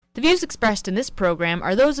The views expressed in this program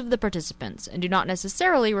are those of the participants and do not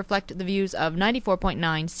necessarily reflect the views of 94.9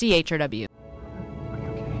 CHRW.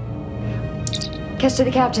 Kester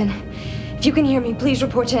the captain. If you can hear me, please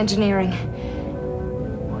report to engineering.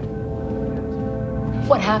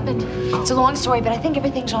 What happened? It's a long story, but I think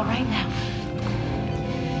everything's all right now.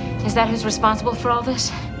 Is that who's responsible for all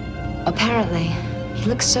this? Apparently. He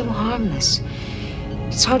looks so harmless.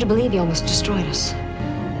 It's hard to believe he almost destroyed us.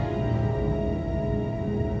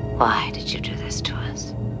 Why did you do this to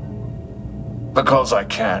us? Because I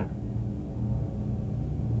can.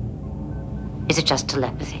 Is it just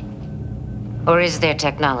telepathy? Or is there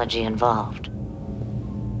technology involved?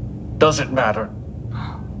 Does it matter?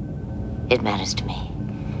 Oh, it matters to me.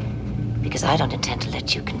 Because I don't intend to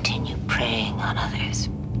let you continue preying on others.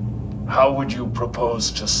 How would you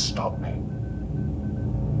propose to stop me?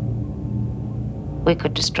 We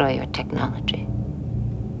could destroy your technology.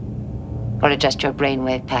 Or adjust your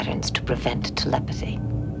brainwave patterns to prevent telepathy.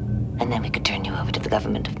 And then we could turn you over to the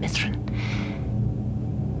government of Mithrin.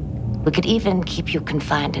 We could even keep you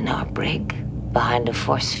confined in our brig, behind a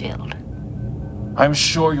force field. I'm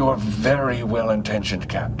sure you're very well-intentioned,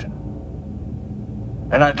 Captain.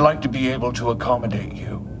 And I'd like to be able to accommodate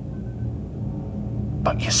you.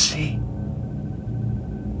 But you see,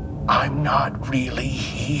 I'm not really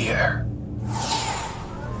here.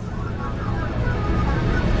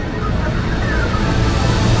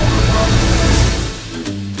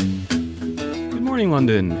 Good morning,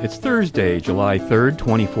 London. It's Thursday, July 3rd,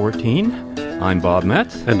 2014. I'm Bob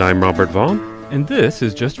Metz. And I'm Robert Vaughn. And this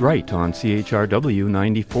is Just Right on CHRW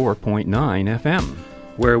 94.9 FM.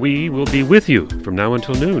 Where we will be with you from now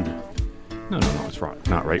until noon. No, it's wrong.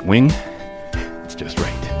 Not right wing. It's just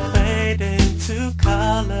right. Fade into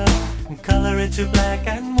color, and color into black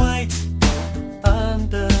and white.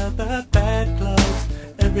 Under the bedclothes,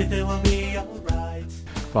 everything will be alright.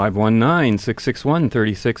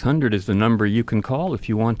 519-661-3600 is the number you can call if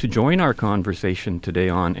you want to join our conversation today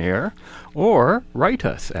on air, or write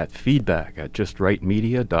us at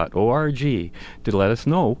feedback@justrightmedia.org to let us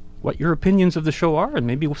know what your opinions of the show are and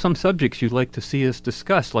maybe some subjects you'd like to see us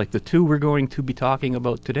discuss, like the two we're going to be talking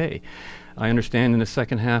about today. I understand in the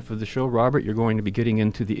second half of the show, Robert, you're going to be getting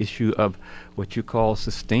into the issue of what you call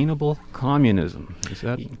sustainable communism. Is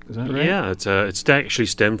that right? Yeah, it's actually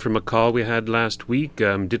stemmed from a call we had last week.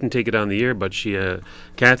 Didn't take it on the air, but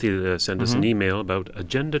Kathy sent us an email about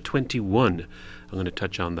Agenda 21. I'm going to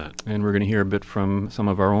touch on that. And we're going to hear a bit from some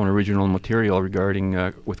of our own original material regarding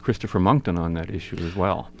with Christopher Monckton on that issue as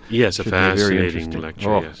well. Yes, a fascinating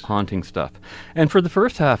lecture. Yes. Haunting stuff. And for the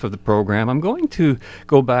first half of the program, I'm going to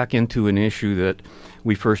go back into an issue that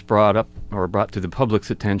we first brought to the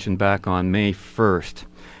public's attention back on May 1st.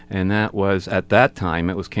 And that was, at that time,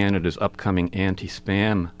 it was Canada's upcoming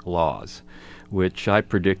anti-spam laws, which I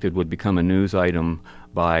predicted would become a news item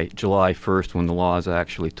by July 1st when the laws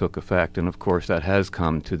actually took effect. And of course that has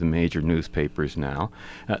come to the major newspapers now.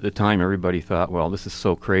 At the time everybody thought, well, this is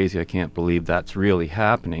so crazy, I can't believe that's really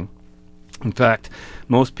happening. In fact,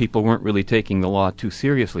 most people weren't really taking the law too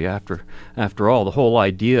seriously. After all, the whole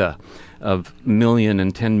idea of $1 million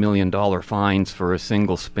and $10 million fines for a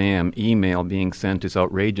single spam email being sent is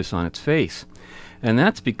outrageous on its face. And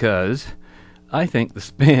that's because I think the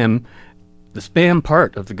spam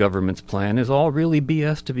part of the government's plan is all really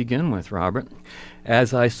BS to begin with, Robert,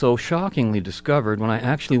 as I so shockingly discovered when I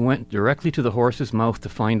actually went directly to the horse's mouth to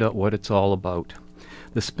find out what it's all about.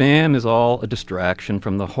 The spam is all a distraction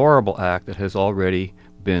from the horrible act that has already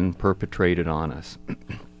been perpetrated on us.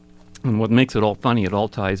 And what makes it all funny, it all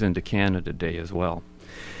ties into Canada Day as well.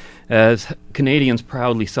 As Canadians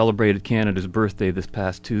proudly celebrated Canada's birthday this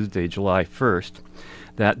past Tuesday, July 1st,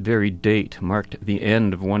 that very date marked the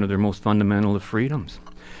end of one of their most fundamental of freedoms,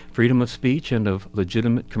 freedom of speech and of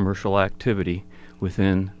legitimate commercial activity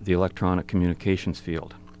within the electronic communications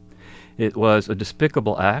field. It was a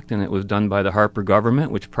despicable act, and it was done by the Harper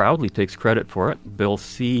government, which proudly takes credit for it. Bill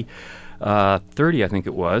C-30, I think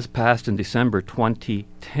it was, passed in December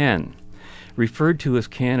 2010, referred to as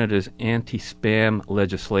Canada's anti-spam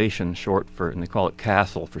legislation, short for, and they call it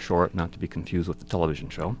CASL for short, not to be confused with the television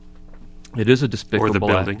show. It is a despicable or the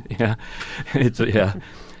building. Act. Yeah,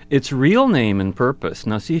 its real name and purpose.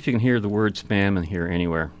 Now, see if you can hear the word spam in here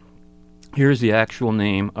anywhere. Here's the actual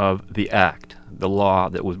name of the act, the law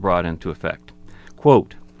that was brought into effect.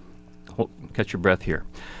 Quote, catch your breath here.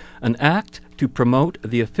 An act to promote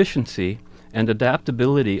the efficiency and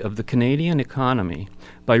adaptability of the Canadian economy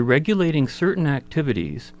by regulating certain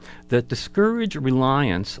activities that discourage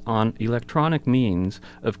reliance on electronic means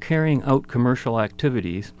of carrying out commercial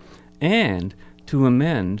activities, and to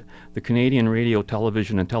amend the Canadian Radio,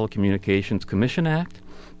 Television and Telecommunications Commission Act,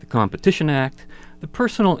 the Competition Act, the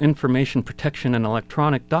Personal Information Protection and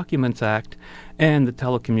Electronic Documents Act, and the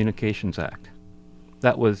Telecommunications Act.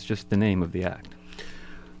 That was just the name of the act.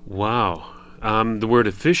 Wow. The word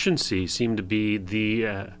efficiency seemed to be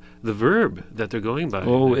the verb that they're going by.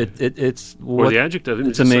 Oh, it's or the adjective.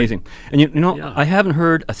 It's amazing. And you know, Yeah. I haven't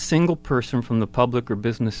heard a single person from the public or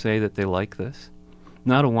business say that they like this.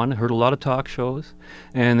 Not a one. I heard a lot of talk shows,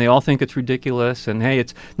 and they all think it's ridiculous. And hey,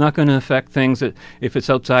 it's not going to affect things that if it's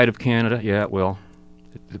outside of Canada. Yeah, it will.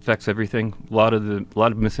 It affects everything. A lot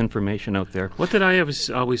of misinformation out there. What did I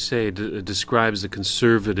always say describes the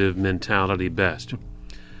conservative mentality best?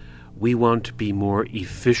 We want to be more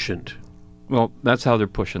efficient. Well, that's how they're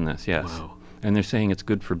pushing this. Yes. Wow. And they're saying it's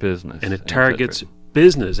good for business. And it targets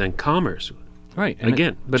business and commerce. Right. And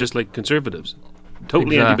again, but just like conservatives.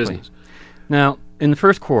 Totally Exactly. anti-business. Now, in the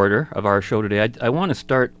first quarter of our show today, I want to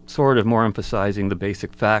start sort of more emphasizing the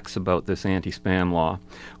basic facts about this anti-spam law,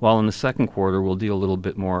 while in the second quarter we'll deal a little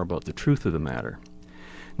bit more about the truth of the matter.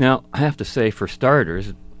 Now, I have to say, for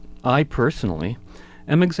starters, I personally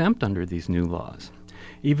am exempt under these new laws.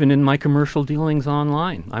 Even in my commercial dealings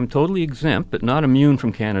online, I'm totally exempt, but not immune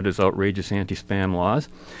from Canada's outrageous anti-spam laws,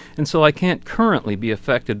 and so I can't currently be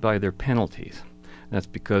affected by their penalties. That's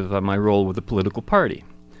because of my role with the political party.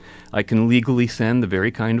 I can legally send the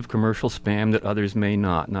very kind of commercial spam that others may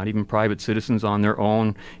not even private citizens on their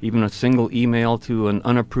own, even a single email to an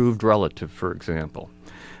unapproved relative, for example.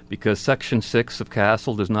 Because Section 6 of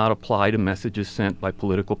CASL does not apply to messages sent by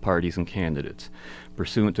political parties and candidates.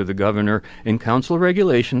 Pursuant to the Governor and Council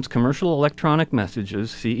regulations, commercial electronic messages,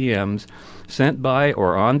 CEMs, sent by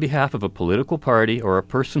or on behalf of a political party or a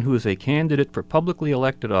person who is a candidate for publicly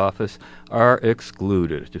elected office are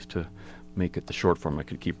excluded. Just to make it the short form, I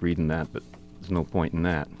could keep reading that, but there's no point in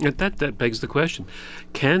that. That begs the question.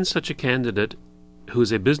 Can such a candidate who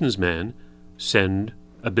is a businessman send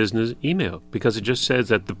a business email? Because it just says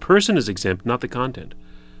that the person is exempt, not the content.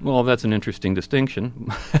 Well, that's an interesting distinction.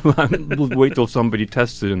 We'll wait till somebody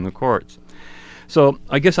tests it in the courts. So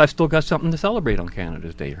I guess I've still got something to celebrate on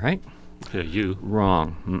Canada's Day, right? Yeah, you.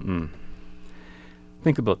 Wrong. Mm-mm.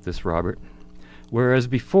 Think about this, Robert. Whereas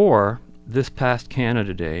before this past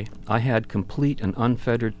Canada Day, I had complete and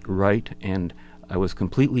unfettered right, and I was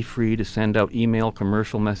completely free to send out email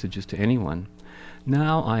commercial messages to anyone.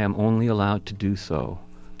 Now I am only allowed to do so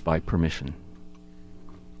by permission.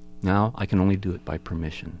 Now I can only do it by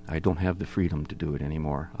permission. I don't have the freedom to do it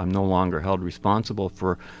anymore. I'm no longer held responsible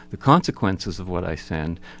for the consequences of what I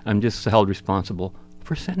send. I'm just held responsible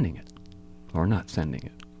for sending it or not sending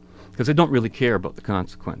it, because I don't really care about the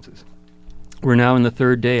consequences. We're now in the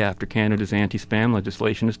third day after Canada's anti-spam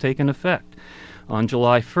legislation has taken effect. On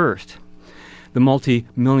July 1st, the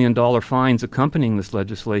multi-million-dollar fines accompanying this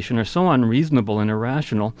legislation are so unreasonable and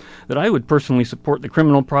irrational that I would personally support the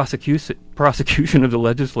criminal prosecution of the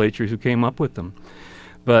legislatures who came up with them.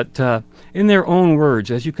 But in their own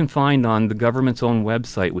words, as you can find on the government's own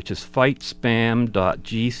website, which is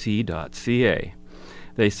fightspam.gc.ca,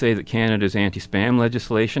 they say that Canada's anti-spam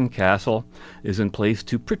legislation, CASL, is in place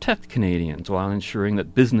to protect Canadians while ensuring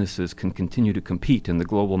that businesses can continue to compete in the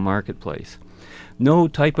global marketplace. No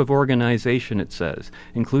type of organization, it says,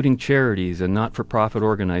 including charities and not-for-profit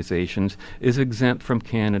organizations, is exempt from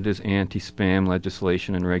Canada's anti-spam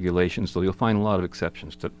legislation and regulations, so you'll find a lot of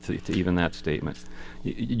exceptions to even that statement.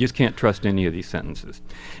 You just can't trust any of these sentences.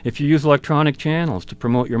 If you use electronic channels to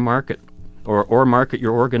promote your market or market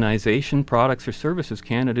your organization, products, or services,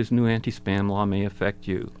 Canada's new anti-spam law may affect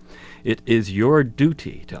you. It is your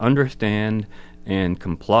duty to understand and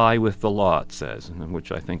comply with the law, it says,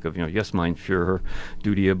 which I think of, yes, mein Führer,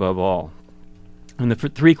 duty above all. And the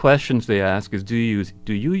three questions they ask is, do you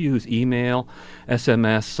use email,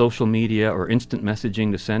 SMS, social media, or instant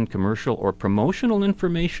messaging to send commercial or promotional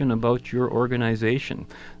information about your organization?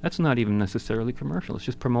 That's not even necessarily commercial. It's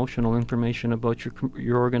just promotional information about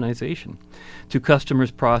your organization to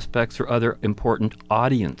customers, prospects, or other important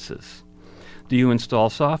audiences. Do you install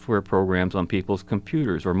software programs on people's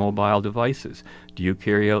computers or mobile devices? Do you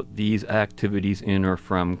carry out these activities in or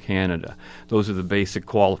from Canada? Those are the basic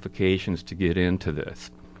qualifications to get into this.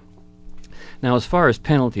 Now, as far as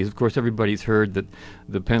penalties, of course, everybody's heard that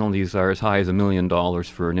the penalties are as high as $1 million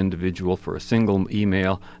for an individual for a single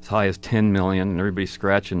email, as high as $10 million, and everybody's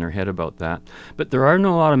scratching their head about that. But there are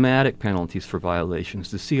no automatic penalties for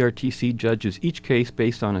violations. The CRTC judges each case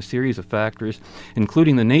based on a series of factors,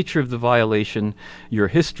 including the nature of the violation, your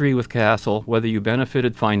history with CASL, whether you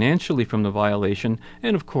benefited financially from the violation,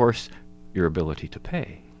 and, of course, your ability to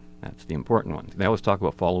pay. That's the important one. They always talk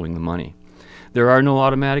about following the money. There are no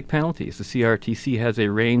automatic penalties. The CRTC has a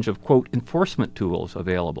range of, quote, enforcement tools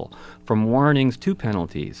available, from warnings to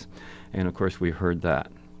penalties. And, of course, we heard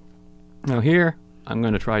that. Now here, I'm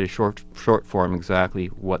going to try to short form exactly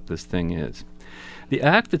what this thing is. The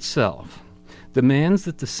Act itself demands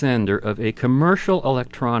that the sender of a commercial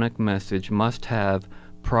electronic message must have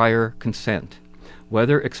prior consent,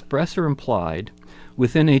 whether express or implied,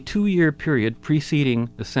 within a 2-year period preceding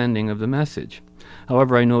the sending of the message.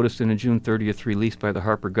 However, I noticed in a June 30th release by the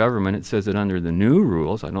Harper government, it says that under the new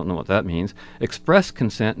rules, I don't know what that means, express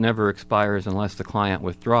consent never expires unless the client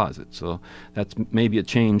withdraws it. So that's maybe a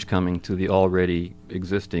change coming to the already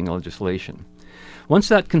existing legislation. Once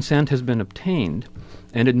that consent has been obtained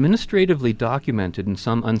and administratively documented in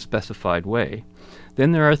some unspecified way,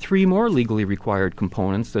 then there are 3 more legally required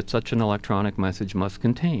components that such an electronic message must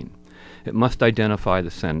contain. It must identify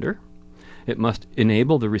the sender, it must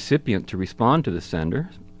enable the recipient to respond to the sender,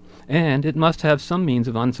 and it must have some means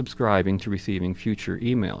of unsubscribing to receiving future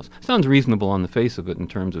emails. Sounds reasonable on the face of it in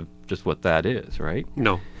terms of just what that is, right?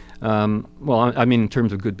 No. Well, I mean in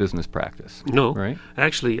terms of good business practice. No. Right?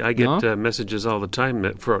 Actually, I get messages all the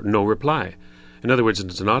time for no reply. In other words,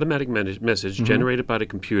 it's an automatic message generated by the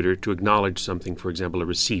computer to acknowledge something, for example, a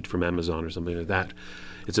receipt from Amazon or something like that.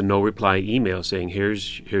 It's a no-reply email saying,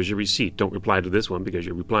 here's your receipt. Don't reply to this one because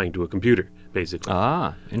you're replying to a computer, basically.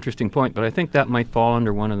 Ah, interesting point. But I think that might fall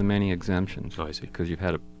under one of the many exemptions. Oh, I see. Because you've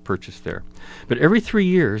had a purchase there. But every 3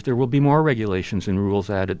 years, there will be more regulations and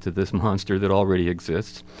rules added to this monster that already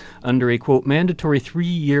exists under a, quote, mandatory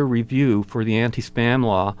 3-year review for the anti-spam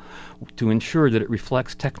law to ensure that it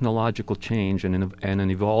reflects technological change and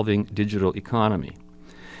an evolving digital economy.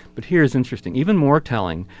 But here's interesting. Even more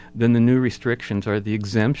telling than the new restrictions are the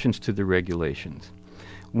exemptions to the regulations.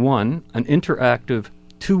 1, an interactive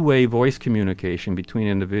 2-way voice communication between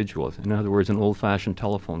individuals. In other words, an old-fashioned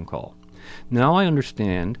telephone call. Now I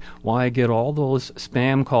understand why I get all those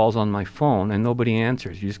spam calls on my phone and nobody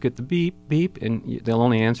answers. You just get the beep, beep, and they'll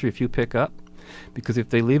only answer if you pick up. Because if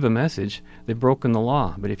they leave a message, they've broken the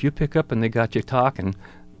law. But if you pick up and they got you talking,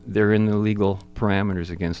 they're in the legal parameters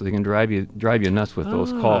again, so they can drive you nuts with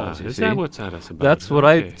those calls. Is that what's at us about? That's what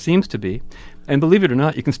it seems to be. And believe it or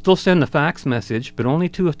not, you can still send a fax message, but only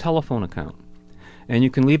to a telephone account. And you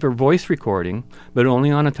can leave a voice recording, but only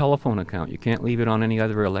on a telephone account. You can't leave it on any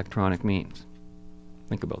other electronic means.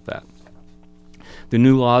 Think about that. The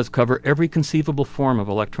new laws cover every conceivable form of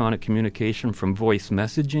electronic communication, from voice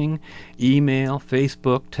messaging, email,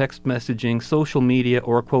 Facebook, text messaging, social media,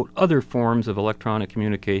 or, quote, other forms of electronic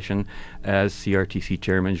communication, as CRTC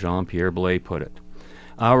Chairman Jean-Pierre Blais put it.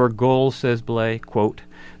 Our goal, says Blais, quote,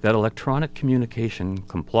 that electronic communication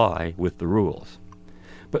comply with the rules.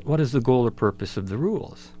 But what is the goal or purpose of the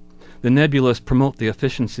rules? The nebulous promote the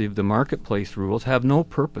efficiency of the marketplace rules have no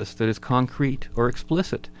purpose that is concrete or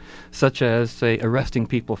explicit, such as, say, arresting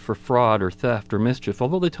people for fraud or theft or mischief,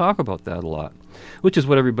 although they talk about that a lot, which is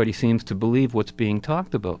what everybody seems to believe what's being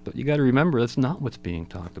talked about. But you got to remember, that's not what's being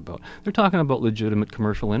talked about. They're talking about legitimate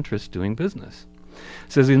commercial interests doing business.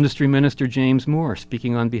 Says Industry Minister James Moore,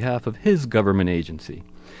 speaking on behalf of his government agency.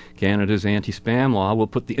 Canada's anti-spam law will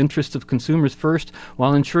put the interests of consumers first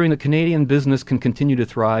while ensuring that Canadian business can continue to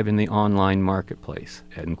thrive in the online marketplace,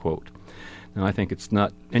 end quote. Now, I think it's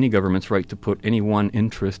not any government's right to put any one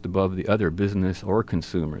interest above the other, business or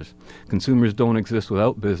consumers. Consumers don't exist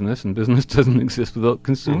without business, and business doesn't exist without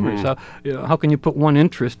consumers. How can you put one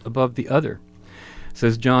interest above the other?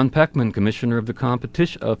 Says John Peckman, Commissioner of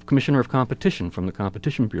Competition from the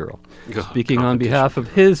Competition Bureau, speaking on behalf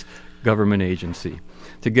of his government agency.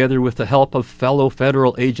 Together with the help of fellow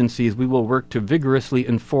federal agencies, we will work to vigorously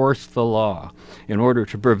enforce the law in order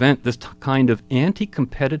to prevent this kind of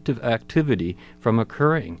anti-competitive activity from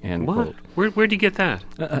occurring, end quote. Where do you get that?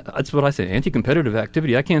 That's what I say, anti-competitive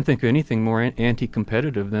activity. I can't think of anything more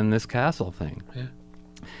anti-competitive than this Castle thing. Yeah.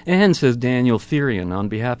 And, says Daniel Therian, on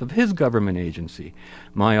behalf of his government agency,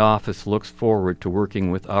 my office looks forward to working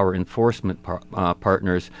with our enforcement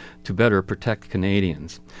partners to better protect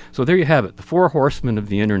Canadians. So there you have it, the 4 horsemen of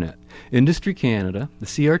the Internet: Industry Canada, the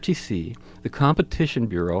CRTC, the Competition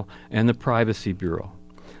Bureau, and the Privacy Bureau,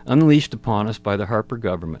 unleashed upon us by the Harper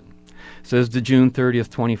government. Says the June 30th,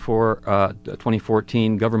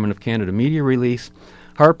 2014 Government of Canada media release,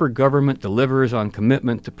 Harper government delivers on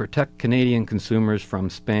commitment to protect Canadian consumers from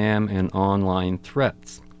spam and online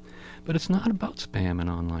threats. But it's not about spam and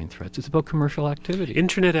online threats. It's about commercial activity.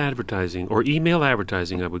 Internet advertising, or email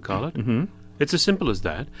advertising, I would call it. Mm-hmm. It's as simple as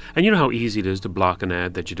that. And you know how easy it is to block an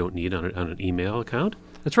ad that you don't need on an email account?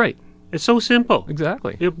 That's right. It's so simple.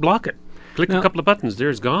 Exactly. You block it. Click a couple of buttons, there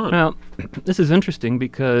it's gone. Now, this is interesting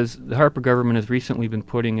because the Harper government has recently been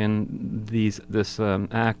putting in this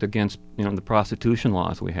act against the prostitution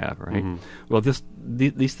laws we have, right? Mm-hmm. Well,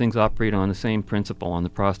 these things operate on the same principle, on the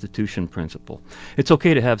prostitution principle. It's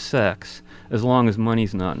okay to have sex as long as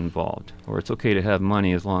money's not involved, or it's okay to have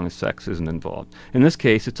money as long as sex isn't involved. In this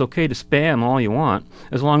case, it's okay to spam all you want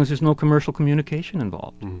as long as there's no commercial communication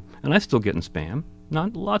involved. Mm-hmm. And I'm still getting spam,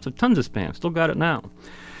 tons of spam, still got it now.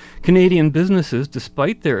 Canadian businesses,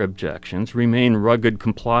 despite their objections, remain rugged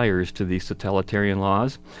compliers to these totalitarian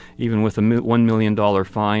laws, even with a $1 million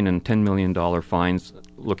fine and $10 million fines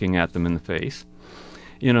looking at them in the face.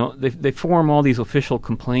 They form all these official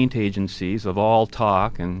complaint agencies of all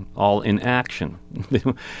talk and all inaction.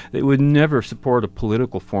 They would never support a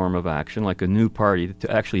political form of action like a new party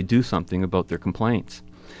to actually do something about their complaints.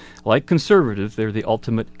 Like conservatives, they're the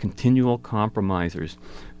ultimate continual compromisers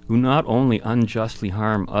who not only unjustly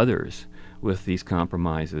harm others with these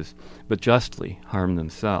compromises, but justly harm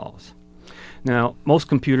themselves. Now, most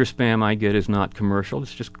computer spam I get is not commercial.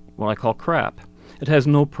 It's just what I call crap. It has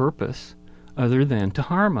no purpose other than to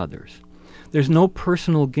harm others. There's no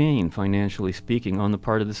personal gain, financially speaking, on the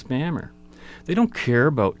part of the spammer. They don't care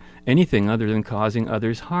about anything other than causing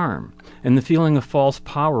others harm. And the feeling of false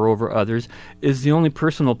power over others is the only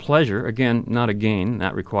personal pleasure, again, not a gain,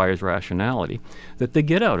 that requires rationality, that they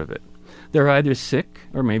get out of it. They're either sick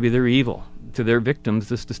or maybe they're evil. To their victims,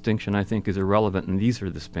 this distinction, I think, is irrelevant, and these are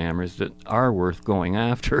the spammers that are worth going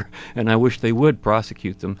after. And I wish they would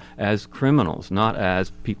prosecute them as criminals, not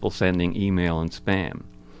as people sending email and spam.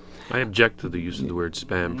 I object to the use of the word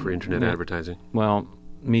spam for internet advertising. Well,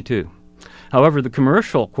 me too. However, the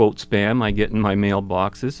commercial, quote, spam I get in my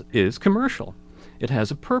mailboxes is commercial. It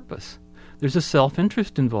has a purpose. There's a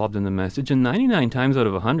self-interest involved in the message, and 99 times out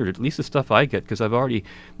of 100, at least the stuff I get, because I've already,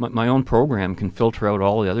 my own program can filter out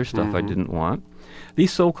all the other stuff I didn't want.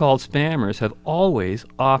 These so-called spammers have always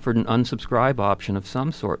offered an unsubscribe option of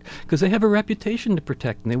some sort, because they have a reputation to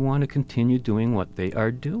protect, and they want to continue doing what they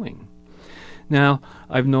are doing. Now,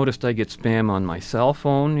 I've noticed I get spam on my cell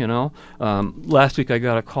phone, Last week I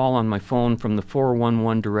got a call on my phone from the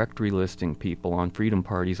 411 directory listing people on Freedom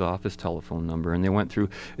Party's office telephone number, and they went through,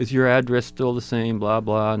 is your address still the same, blah,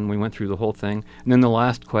 blah, and we went through the whole thing. And then the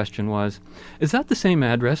last question was, is that the same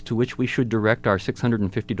address to which we should direct our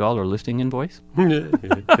 $650 listing invoice?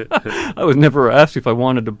 I was never asked if I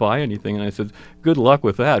wanted to buy anything, and I said, good luck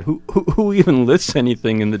with that. Who even lists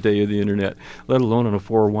anything in the day of the internet, let alone on a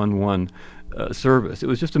 411 service? It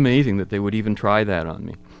was just amazing that they would even try that on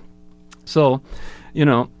me. So,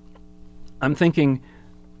 I'm thinking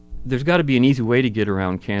there's got to be an easy way to get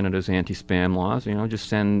around Canada's anti-spam laws. Just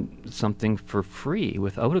send something for free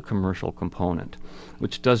without a commercial component,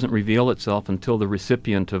 which doesn't reveal itself until the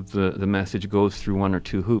recipient of the message goes through one or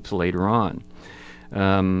two hoops later on.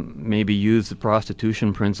 Maybe use the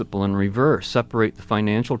prostitution principle in reverse. Separate the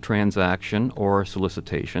financial transaction or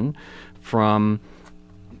solicitation from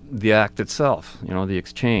the act itself, the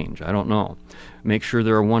exchange. I don't know. Make sure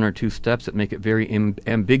there are one or two steps that make it very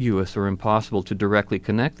ambiguous or impossible to directly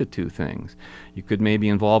connect the two things. You could maybe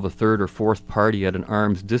involve a third or fourth party at an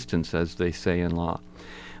arm's distance, as they say in law.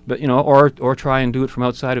 But, or try and do it from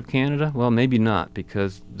outside of Canada? Well, maybe not,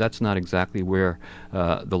 because that's not exactly where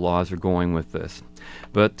the laws are going with this.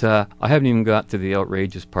 But I haven't even got to the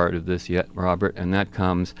outrageous part of this yet, Robert, and that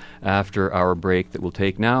comes after our break that we'll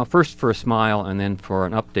take now. First for a smile and then for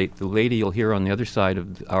an update. The lady you'll hear on the other side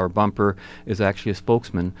of our bumper is actually a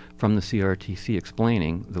spokesman from the CRTC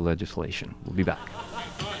explaining the legislation. We'll be back.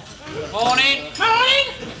 Morning. Morning.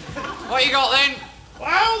 What you got then?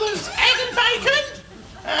 Well, there's egg and bacon,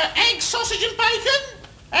 egg, sausage and bacon,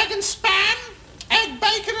 egg and spam, egg,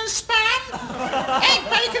 bacon and spam, egg,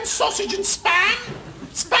 bacon, sausage and spam,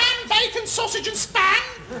 spam, bacon, sausage and spam,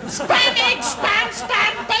 spam, egg,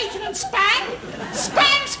 spam, bacon and spam,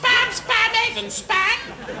 spam, egg and spam,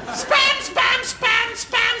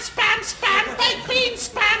 spam, baked beans,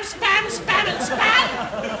 spam and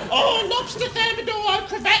spam. Oh, lobster thermidor,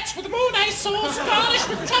 crevettes with Mornay sauce, garnished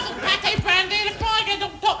with truffle pate brandy and a fried egg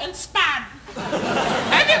on top and spam.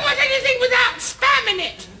 Have you got anything without spam in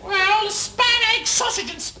it? Well, spam, egg, sausage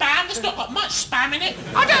and spam. There's not got much spam in it.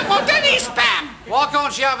 I don't want any spam. Why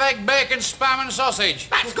can't you have egg, bacon, spam and sausage?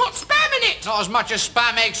 That's got spam in it. Not as much as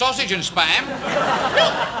spam, egg, sausage and spam.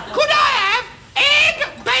 Look, could I have egg,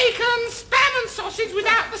 bacon, spam and sausage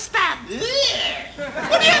without the spam?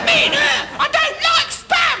 What do you mean? I don't like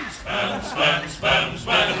spam. Spam, spam,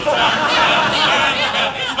 what of the spam?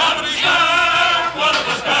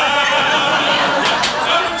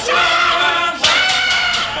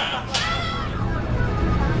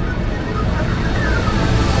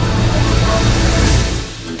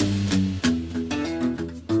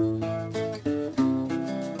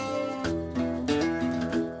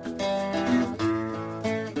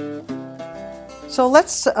 So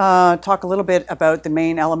let's talk a little bit about the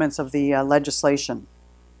main elements of the legislation.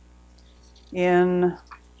 In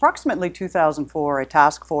approximately 2004, a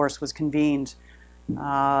task force was convened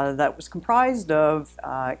that was comprised of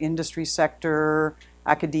industry sector,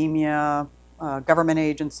 academia, government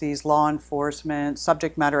agencies, law enforcement,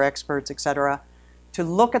 subject matter experts, etc., to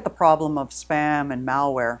look at the problem of spam and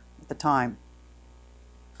malware at the time.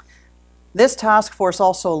 This task force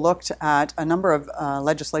also looked at a number of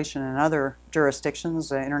legislation in other jurisdictions,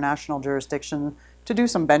 international jurisdictions, to do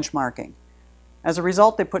some benchmarking. As a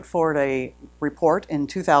result, they put forward a report in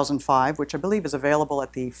 2005, which I believe is available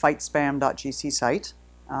at the fightspam.gc site,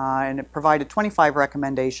 and it provided 25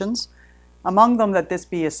 recommendations, among them that this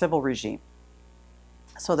be a civil regime,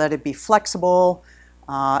 so that it be flexible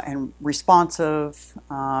and responsive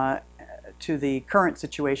to the current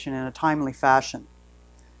situation in a timely fashion.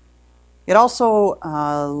 It also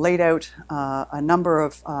laid out a number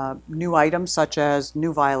of new items, such as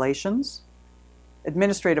new violations,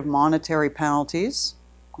 administrative monetary penalties,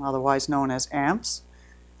 otherwise known as AMPs,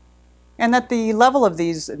 and that the level of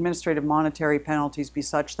these administrative monetary penalties be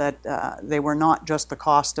such that they were not just the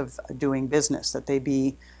cost of doing business, that they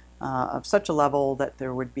be of such a level that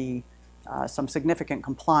there would be some significant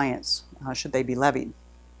compliance should they be levied.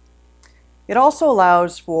 It also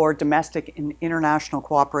allows for domestic and international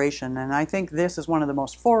cooperation, and I think this is one of the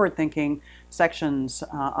most forward-thinking sections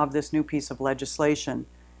of this new piece of legislation.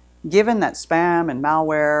 Given that spam and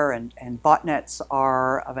malware and botnets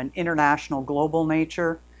are of an international, global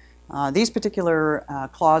nature, these particular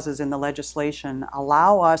clauses in the legislation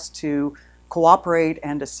allow us to cooperate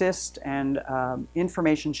and assist and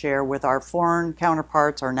information share with our foreign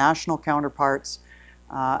counterparts, our national counterparts,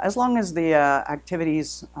 as long as the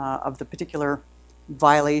activities of the particular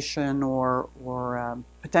violation or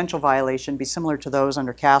potential violation be similar to those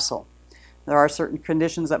under CASL. There are certain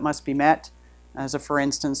conditions that must be met. As for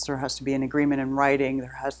instance, there has to be an agreement in writing.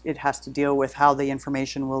 It has to deal with how the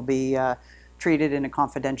information will be treated in a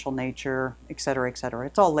confidential nature, et cetera, et cetera.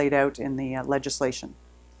 It's all laid out in the legislation.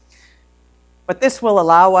 But this will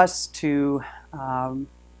allow us to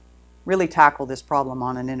really tackle this problem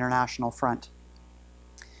on an international front.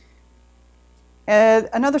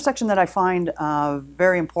 Another section that I find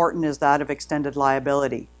very important is that of extended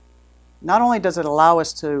liability. Not only does it allow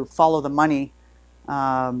us to follow the money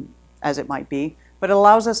as it might be, but it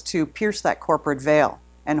allows us to pierce that corporate veil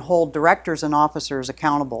and hold directors and officers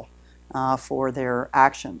accountable for their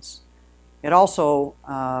actions. It also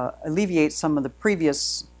alleviates some of the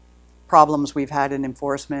previous problems we've had in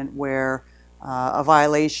enforcement where a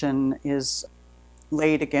violation is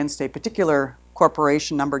laid against a particular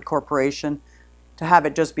corporation, numbered corporation, to have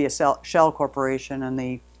it just be a shell corporation and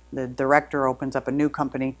the director opens up a new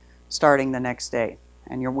company starting the next day,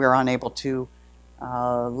 and we're unable to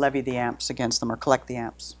levy the AMPs against them or collect the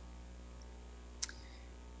AMPs.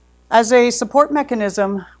 As a support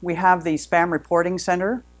mechanism, we have the Spam Reporting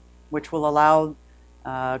Center, which will allow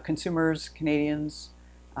consumers, Canadians,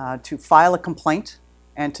 to file a complaint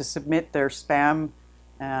and to submit their spam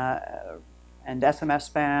and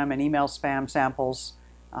SMS spam and email spam samples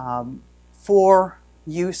for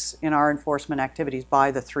use in our enforcement activities by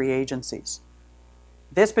the three agencies.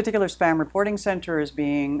 This particular Spam Reporting Center is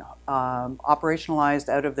being operationalized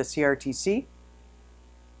out of the CRTC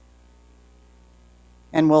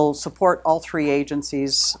and will support all three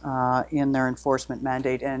agencies in their enforcement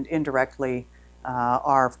mandate and indirectly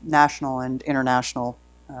our national and international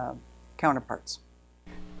counterparts.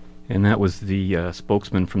 And that was the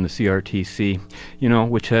spokesman from the CRTC,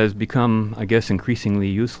 which has become, I guess, increasingly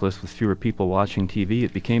useless with fewer people watching TV.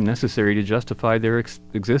 It became necessary to justify their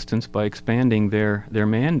existence by expanding their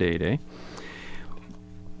mandate, eh?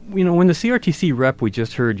 When the CRTC rep we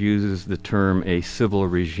just heard uses the term a civil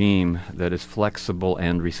regime that is flexible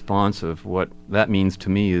and responsive, what that means to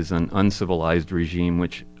me is an uncivilized regime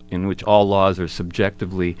in which all laws are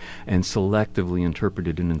subjectively and selectively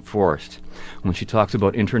interpreted and enforced. When she talks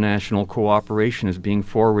about international cooperation as being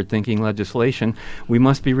forward-thinking legislation, we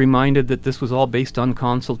must be reminded that this was all based on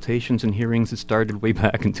consultations and hearings that started way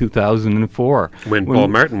back in 2004. When Paul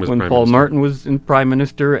Martin was Prime Minister. Paul Martin was Prime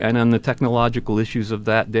Minister, and on the technological issues of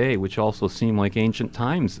that day, which also seem like ancient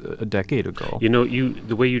times a decade ago.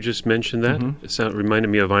 The way you just mentioned that, it reminded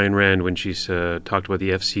me of Ayn Rand when she talked about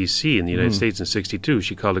the FCC in the United States in '62.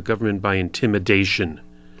 She called it government by intimidation.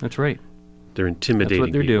 That's right. They're intimidating. That's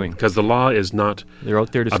what they're doing. Because the law is not They're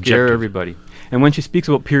out there to objective. scare everybody. And when she speaks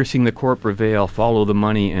about piercing the corporate veil, follow the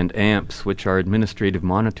money, and AMPs, which are administrative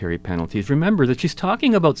monetary penalties, remember that she's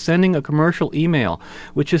talking about sending a commercial email,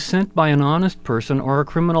 which is sent by an honest person or a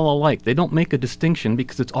criminal alike. They don't make a distinction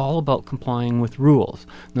because it's all about complying with rules,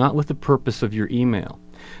 not with the purpose of your email.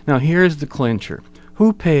 Now here's the clincher.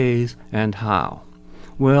 Who pays and how?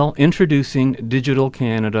 Well, introducing Digital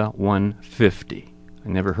Canada 150. I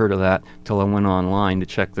never heard of that till I went online to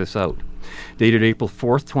check this out. Dated April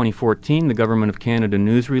 4th, 2014, the Government of Canada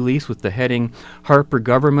news release with the heading, Harper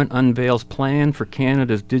Government Unveils Plan for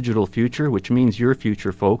Canada's Digital Future, which means your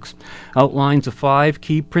future, folks, outlines the 5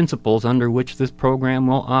 key principles under which this program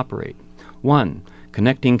will operate. 1.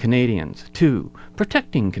 Connecting Canadians. 2.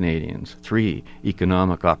 Protecting Canadians. 3.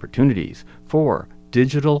 Economic opportunities. 4.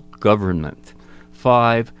 Digital government.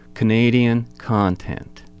 5. Canadian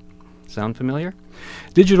content. Sound familiar?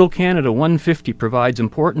 Digital Canada 150 provides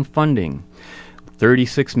important funding,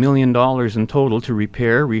 $36 million in total, to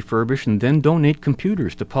repair, refurbish, and then donate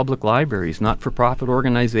computers to public libraries, not-for-profit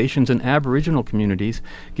organizations, and Aboriginal communities,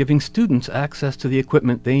 giving students access to the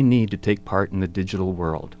equipment they need to take part in the digital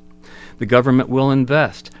world. The government will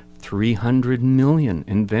invest $300 million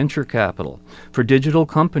in venture capital for digital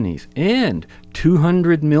companies and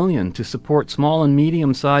 $200 million to support small and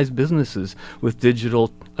medium-sized businesses with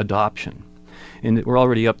digital adoption. And we're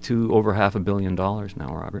already up to over $500 million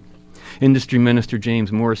now, Robert. Industry Minister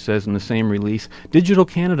James Moore says in the same release, Digital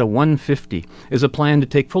Canada 150 is a plan to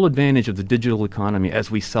take full advantage of the digital economy as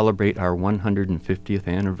we celebrate our 150th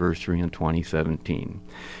anniversary in 2017.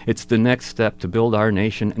 It's the next step to build our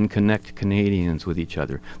nation and connect Canadians with each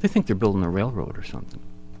other. They think they're building a railroad or something.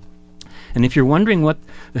 And if you're wondering what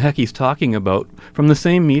the heck he's talking about, from the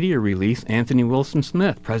same media release, Anthony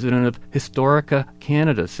Wilson-Smith, president of Historica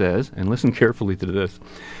Canada, says, and listen carefully to this,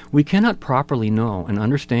 we cannot properly know and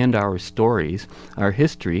understand our stories, our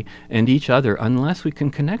history, and each other unless we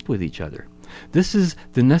can connect with each other. This is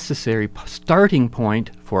the necessary starting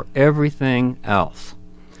point for everything else.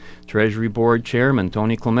 Treasury Board Chairman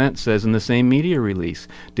Tony Clement says in the same media release,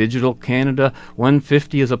 Digital Canada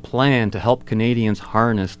 150 is a plan to help Canadians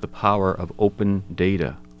harness the power of open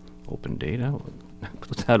data. Open data?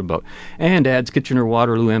 What's that about? And adds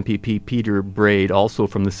Kitchener-Waterloo MPP Peter Braid, also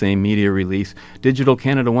from the same media release, Digital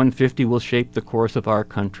Canada 150 will shape the course of our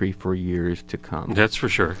country for years to come. That's for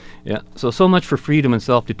sure. Yeah. So much for freedom and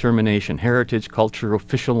self-determination. Heritage, culture,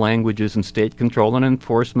 official languages, and state control and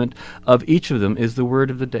enforcement of each of them is the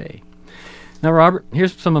word of the day. Now, Robert,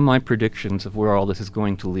 here's some of my predictions of where all this is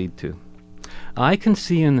going to lead to. I can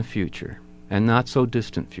see in the future, and not so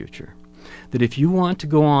distant future, that if you want to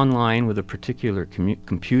go online with a particular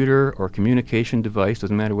computer or communication device,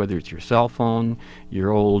 doesn't matter whether it's your cell phone,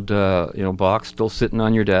 your old box still sitting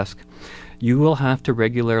on your desk, you will have to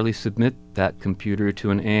regularly submit that computer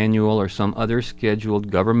to an annual or some other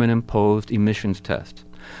scheduled government-imposed emissions test,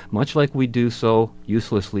 much like we do so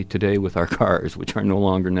uselessly today with our cars, which are no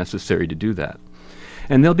longer necessary to do that.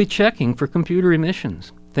 And they'll be checking for computer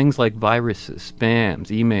emissions. Things like viruses, spams,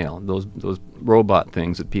 email, those robot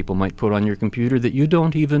things that people might put on your computer that you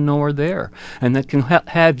don't even know are there, and that can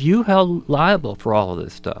have you held liable for all of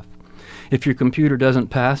this stuff. If your computer doesn't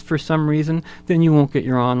pass for some reason, then you won't get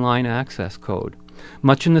your online access code.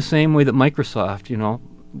 Much in the same way that Microsoft,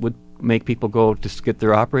 would make people go to get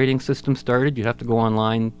their operating system started. You'd have to go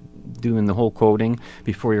online doing the whole coding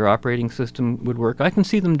before your operating system would work. I can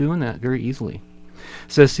see them doing that very easily.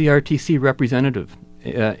 Says CRTC representative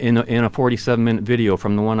in a 47-minute video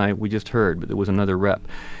from the one we just heard, but there was another rep.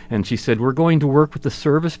 And she said, we're going to work with the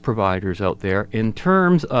service providers out there in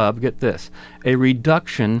terms of, get this, a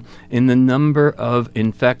reduction in the number of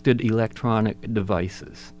infected electronic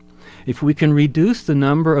devices. If we can reduce the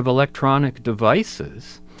number of electronic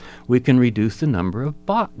devices, we can reduce the number of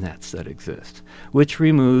botnets that exist, which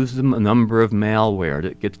removes the number of malware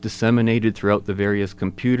that gets disseminated throughout the various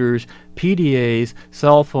computers, PDAs,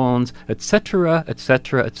 cell phones, etc.,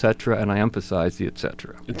 etc., etc., and I emphasize the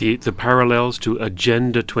etc. The parallels to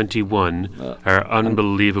Agenda 21 are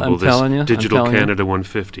unbelievable. I'm telling you, Digital Canada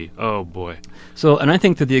 150. Oh, boy. So, and I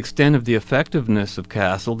think to the extent of the effectiveness of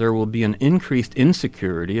CASL, there will be an increased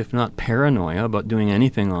insecurity, if not paranoia, about doing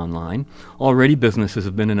anything online. Already businesses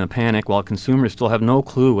have been in a panic while consumers still have no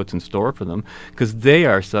clue what's in store for them, because they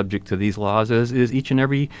are subject to these laws, as is each and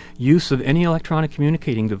every use of any electronic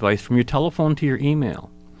communicating device, from your telephone to your email.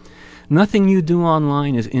 Nothing you do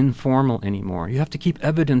online is informal anymore. You have to keep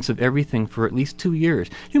evidence of everything for at least 2 years.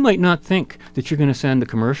 You might not think that you're going to send a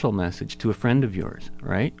commercial message to a friend of yours,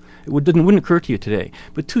 right? It wouldn't occur to you today.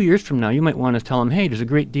 But 2 years from now, you might want to tell him, hey, there's a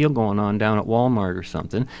great deal going on down at Walmart or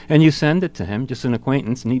something, and you send it to him, just an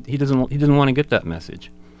acquaintance, and he doesn't want to get that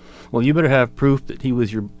message. Well, you better have proof that he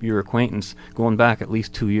was your acquaintance going back at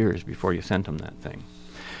least 2 years before you sent him that thing.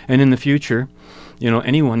 And in the future,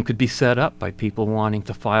 anyone could be set up by people wanting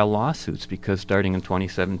to file lawsuits, because starting in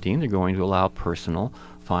 2017, they're going to allow personal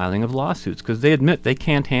filing of lawsuits, because they admit they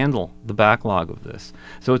can't handle the backlog of this.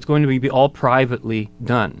 So it's going to be all privately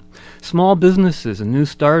done. Small businesses and new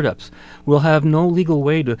startups will have no legal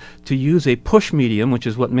way to use a push medium, which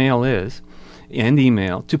is what mail is, and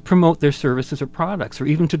email, to promote their services or products, or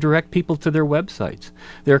even to direct people to their websites.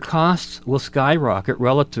 Their costs will skyrocket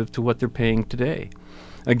relative to what they're paying today.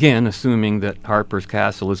 Again, assuming that Harper's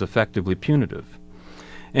Castle is effectively punitive.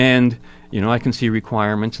 And, I can see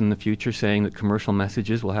requirements in the future saying that commercial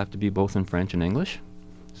messages will have to be both in French and English,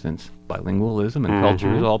 since bilingualism and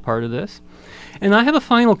culture is all part of this. And I have a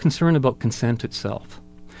final concern about consent itself.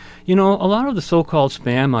 A lot of the so-called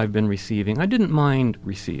spam I've been receiving, I didn't mind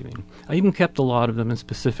receiving. I even kept a lot of them in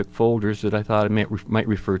specific folders that I thought I might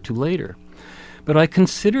refer to later. But I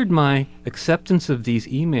considered my acceptance of these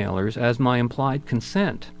emailers as my implied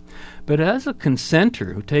consent. But as a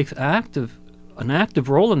consenter who takes an active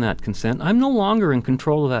role in that consent, I'm no longer in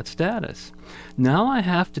control of that status. Now I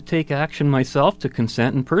have to take action myself to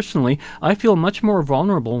consent, and personally, I feel much more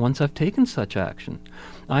vulnerable once I've taken such action.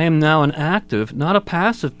 I am now an active, not a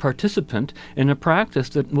passive participant in a practice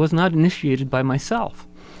that was not initiated by myself.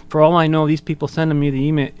 For all I know, these people sending me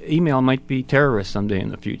the email might be terrorists someday in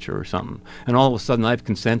the future or something. And all of a sudden I've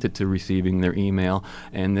consented to receiving their email,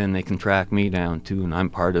 and then they can track me down too, and I'm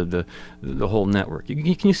part of the whole network. Can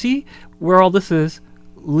you see where all this is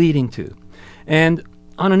leading to? And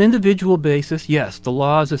on an individual basis, yes, the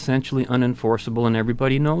law is essentially unenforceable and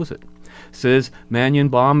everybody knows it. Says Manion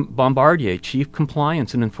Bombardier, Chief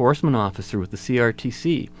Compliance and Enforcement Officer with the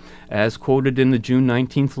CRTC, as quoted in the June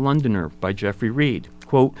 19th Londoner by Jeffrey Reed.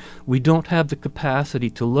 Quote, "We don't have the capacity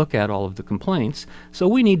to look at all of the complaints, so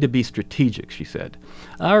we need to be strategic," she said.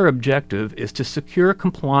 "Our objective is to secure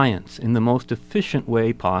compliance in the most efficient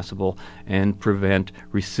way possible and prevent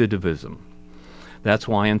recidivism." That's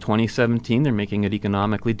why in 2017 they're making it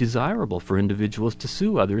economically desirable for individuals to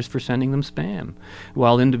sue others for sending them spam.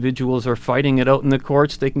 While individuals are fighting it out in the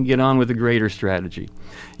courts, they can get on with a greater strategy.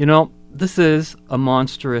 This is a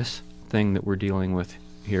monstrous thing that we're dealing with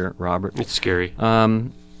here, Robert. It's scary.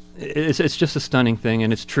 It's just a stunning thing,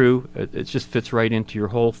 and it's true. It just fits right into your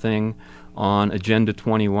whole thing on Agenda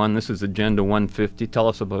 21. This is Agenda 150. Tell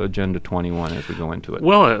us about Agenda 21 as we go into it.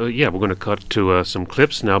 Well, we're going to cut to some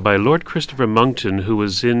clips now by Lord Christopher Monckton, who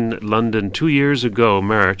was in London 2 years ago,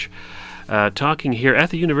 March, talking here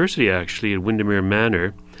at the university, actually, at Windermere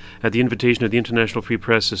Manor, at the invitation of the International Free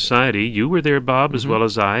Press Society. You were there, Bob, as well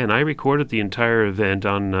as I, and I recorded the entire event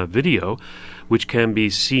on video, which can be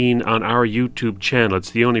seen on our YouTube channel.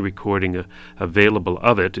 It's the only recording available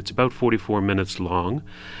of it. It's about 44 minutes long.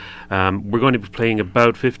 We're going to be playing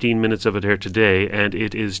about 15 minutes of it here today, and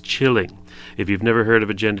it is chilling. If you've never heard of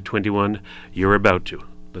Agenda 21, you're about to.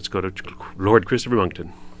 Let's go to Lord Christopher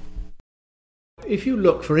Monckton. If you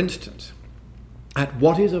look, for instance, at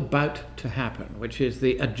what is about to happen, which is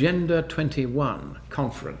the Agenda 21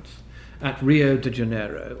 conference at Rio de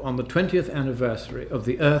Janeiro on the 20th anniversary of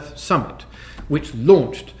the Earth Summit, which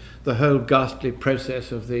launched the whole ghastly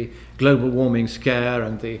process of the global warming scare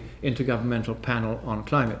and the Intergovernmental Panel on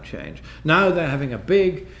Climate Change. Now they're having a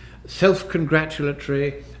big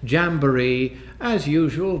self-congratulatory jamboree, as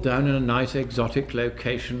usual, down in a nice exotic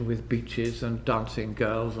location with beaches and dancing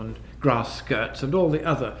girls and grass skirts and all the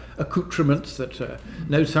other accoutrements that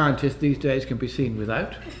no scientist these days can be seen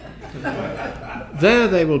without. There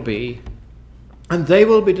they will be, and they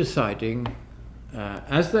will be deciding,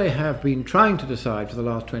 as they have been trying to decide for the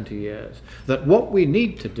last 20 years, that what we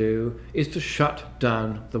need to do is to shut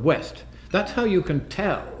down the West. That's how you can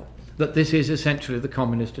tell that this is essentially the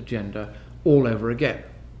communist agenda all over again.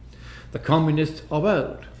 The communists of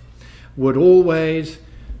old would always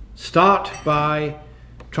start by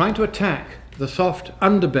trying to attack the soft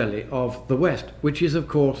underbelly of the West, which is, of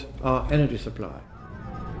course, our energy supply.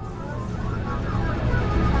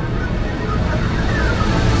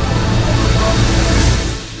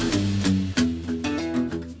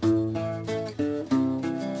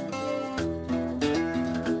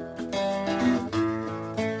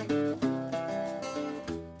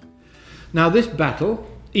 Now, this battle,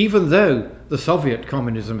 even though the Soviet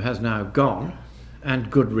communism has now gone, and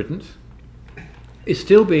good riddance, is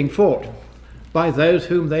still being fought by those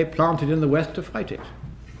whom they planted in the West to fight it.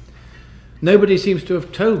 Nobody seems to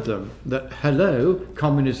have told them that, hello,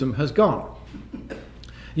 communism has gone.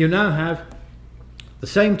 You now have the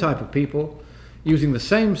same type of people using the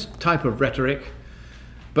same type of rhetoric,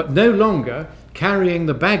 but no longer carrying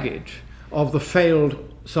the baggage of the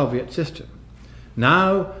failed Soviet system.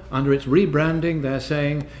 Now, under its rebranding, they're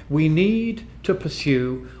saying we need to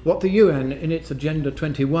pursue what the UN in its Agenda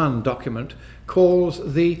 21 document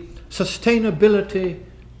calls the sustainability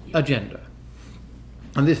agenda.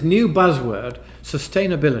 And this new buzzword,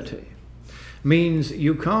 sustainability, means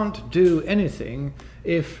you can't do anything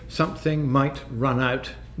if something might run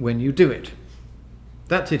out when you do it.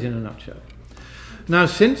 That's it in a nutshell. Now,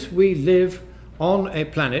 since we live on a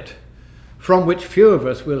planet from which few of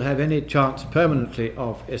us will have any chance permanently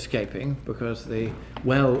of escaping, because the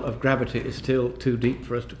well of gravity is still too deep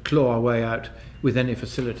for us to claw our way out with any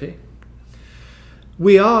facility,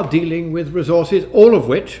 we are dealing with resources, all of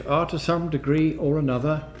which are to some degree or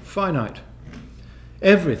another finite.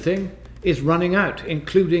 Everything is running out,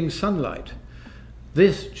 including sunlight.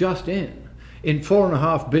 This just in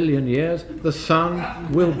 4.5 billion years, the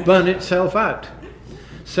sun will burn itself out.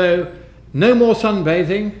 So, no more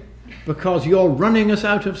sunbathing, because you're running us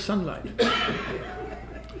out of sunlight.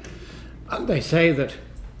 And they say that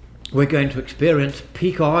we're going to experience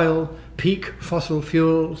peak oil, peak fossil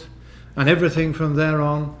fuels, and everything from there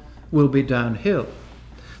on will be downhill.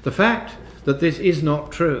 The fact that this is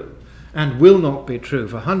not true, and will not be true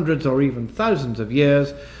for hundreds or even thousands of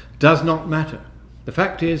years, does not matter. The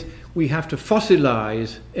fact is, we have to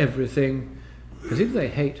fossilize everything, as if they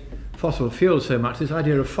hate fossil fuels so much. This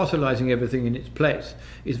idea of fossilizing everything in its place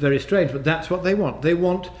is very strange, but that's what they want. They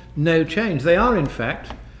want no change. They are, in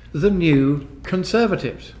fact, the new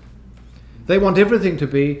conservatives. They want everything to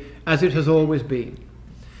be as it has always been.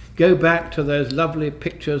 Go back to those lovely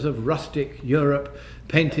pictures of rustic Europe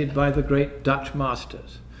painted by the great Dutch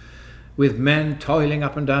masters, with men toiling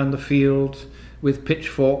up and down the fields with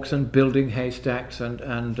pitchforks and building haystacks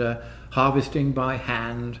and harvesting by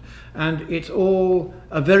hand, and it's all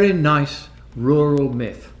a very nice rural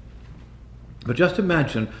myth. But just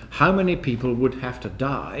imagine how many people would have to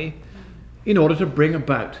die in order to bring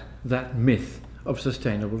about that myth of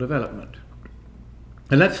sustainable development.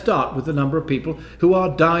 And let's start with the number of people who are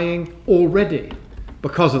dying already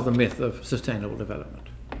because of the myth of sustainable development.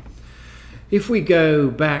 If we go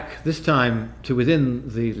back this time to within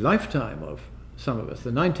the lifetime of some of us, the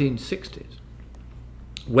 1960s,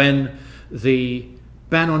 when the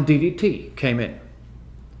ban on DDT came in.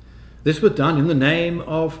 This was done in the name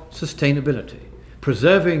of sustainability,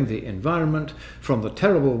 preserving the environment from the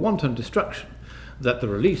terrible wanton destruction that the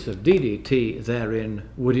release of DDT therein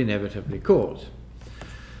would inevitably cause.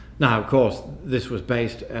 Now, of course, this was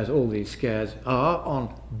based, as all these scares are,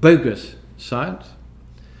 on bogus science,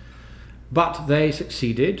 but they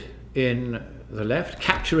succeeded in the left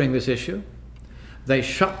capturing this issue. They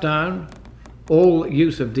shut down all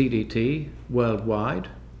use of DDT worldwide,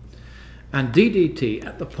 and DDT,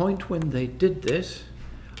 at the point when they did this,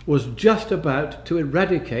 was just about to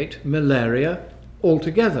eradicate malaria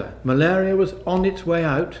altogether. Malaria was on its way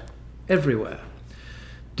out everywhere.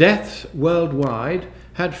 Deaths worldwide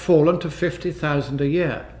had fallen to 50,000 a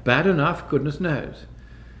year. Bad enough, goodness knows,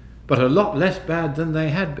 but a lot less bad than they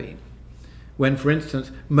had been when, for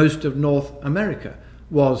instance, most of North America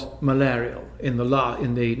was malarial in the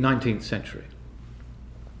 19th century.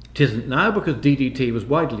 It isn't now, because DDT was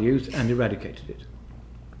widely used and eradicated it.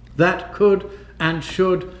 That could and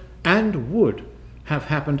should and would have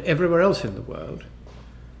happened everywhere else in the world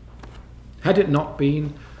had it not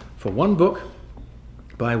been for one book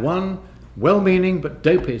by one well-meaning but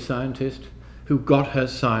dopey scientist who got her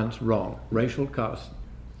science wrong, Rachel Carson.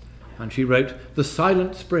 And she wrote The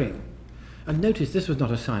Silent Spring. And notice this was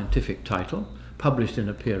not a scientific title published in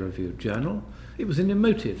a peer-reviewed journal. It was an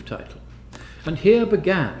emotive title. And here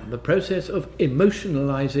began the process of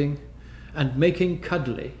emotionalizing and making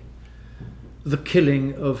cuddly the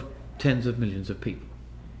killing of tens of millions of people.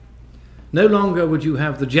 No longer would you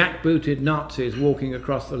have the jackbooted Nazis walking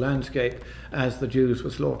across the landscape as the Jews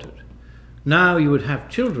were slaughtered. Now you would have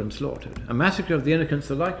children slaughtered, a massacre of the innocents,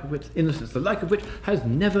 the like of which has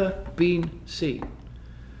never been seen.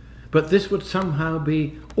 But this would somehow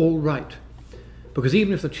be all right, because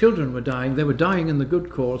even if the children were dying, they were dying in the good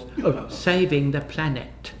cause of saving the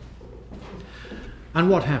planet. And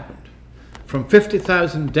what happened? From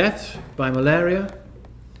 50,000 deaths by malaria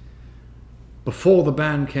before the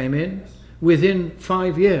ban came in, within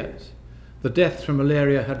 5 years, the deaths from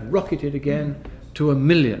malaria had rocketed again to 1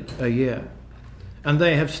 million a year. And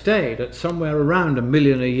they have stayed at somewhere around 1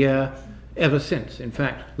 million a year ever since. In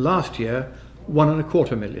fact, last year,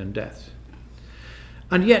 1.25 million deaths.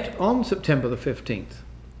 And yet, on September the 15th,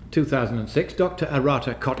 2006, Dr.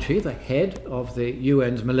 Arata Kochi, the head of the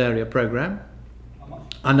UN's malaria program,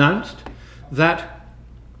 announced that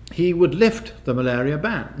he would lift the malaria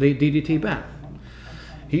ban, the DDT ban.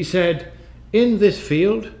 He said, in this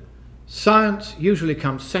field, science usually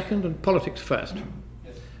comes second and politics first.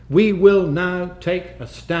 We will now take a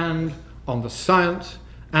stand on the science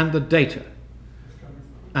and the data.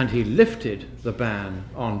 And he lifted the ban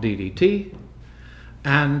on DDT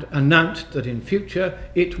and announced that in future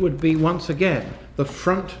it would be once again the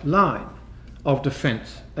front line of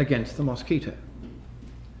defense against the mosquito.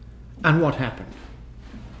 And what happened?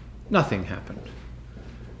 Nothing happened.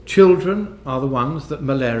 Children are the ones that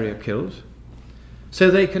malaria kills, so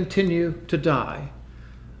they continue to die,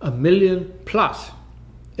 1 million plus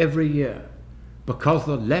every year, because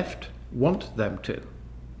the left want them to.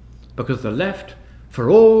 Because the left, for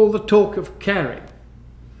all the talk of caring,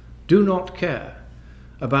 do not care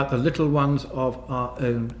about the little ones of our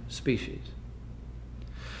own species.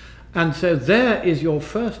 And so there is your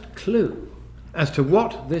first clue as to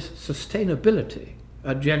what this sustainability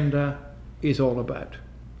agenda is all about.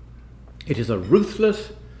 It is a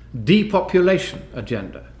ruthless depopulation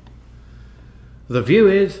agenda. The view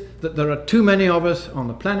is that there are too many of us on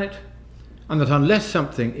the planet, and that unless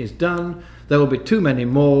something is done, there will be too many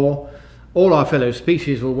more. All our fellow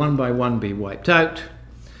species will one by one be wiped out,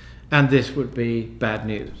 and this would be bad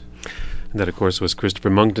news. And that, of course, was Christopher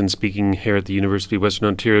Monckton speaking here at the University of Western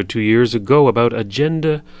Ontario 2 years ago about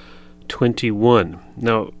Agenda 21.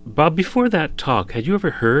 Now, Bob, before that talk, had you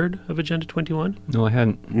ever heard of Agenda 21? No, I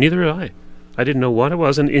hadn't. Neither had I. I didn't know what it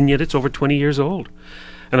was, and yet it's over 20 years old.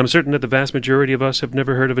 And I'm certain that the vast majority of us have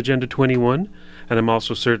never heard of Agenda 21, and I'm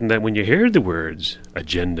also certain that when you hear the words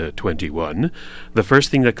Agenda 21, the first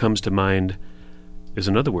thing that comes to mind is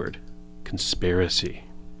another word, conspiracy.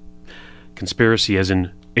 Conspiracy as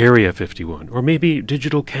in Area 51, or maybe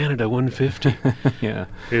Digital Canada 150. Yeah.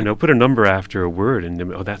 You know, put a number after a word, and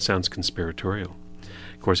that sounds conspiratorial.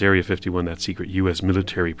 Of course, Area 51, that secret U.S.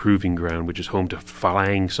 military proving ground, which is home to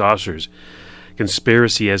flying saucers.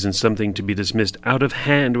 Conspiracy as in something to be dismissed out of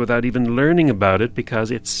hand without even learning about it because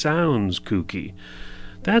it sounds kooky.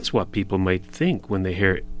 That's what people might think when they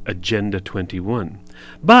hear Agenda 21.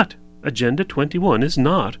 But Agenda 21 is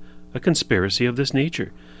not a conspiracy of this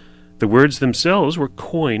nature. The words themselves were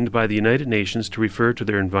coined by the United Nations to refer to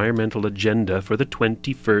their environmental agenda for the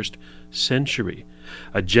 21st century.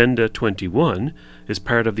 Agenda 21 is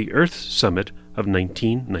part of the Earth Summit of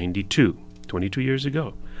 1992, 22 years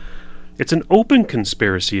ago. It's an open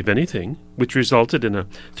conspiracy, if anything, which resulted in a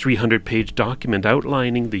 300-page document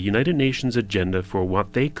outlining the United Nations agenda for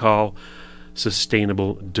what they call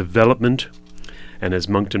sustainable development. And as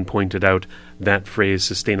Monckton pointed out, that phrase,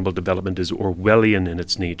 sustainable development, is Orwellian in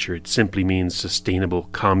its nature. It simply means sustainable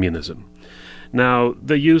communism. Now,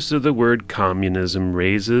 the use of the word communism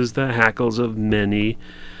raises the hackles of many,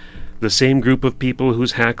 the same group of people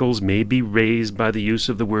whose hackles may be raised by the use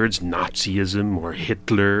of the words Nazism or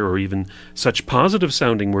Hitler or even such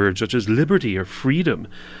positive-sounding words such as liberty or freedom.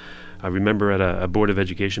 I remember at a Board of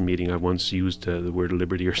Education meeting I once used the word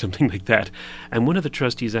liberty or something like that, and one of the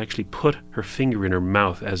trustees actually put her finger in her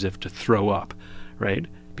mouth as if to throw up, right?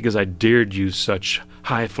 Because I dared use such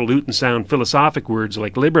highfalutin sound philosophic words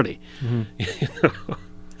like liberty. Mm-hmm. You know?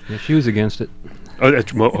 Yeah, she was against it.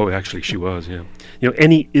 Actually, she was, yeah. You know,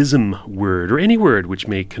 any ism word, or any word which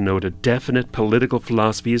may connote a definite political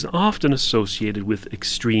philosophy, is often associated with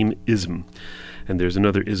extreme ism. And there's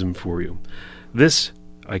another ism for you. This,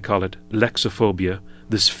 I call it lexophobia,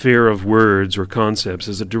 this fear of words or concepts,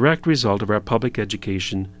 is a direct result of our public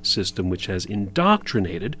education system, which has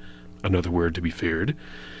indoctrinated, another word to be feared,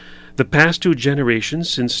 the past two generations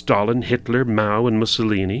since Stalin, Hitler, Mao, and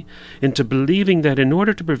Mussolini into believing that in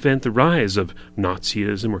order to prevent the rise of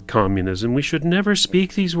Nazism or communism, we should never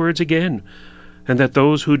speak these words again, and that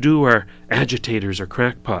those who do are agitators or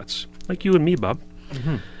crackpots, like you and me, Bob.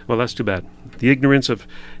 Mm-hmm. Well, that's too bad. The ignorance of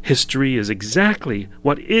history is exactly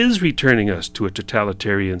what is returning us to a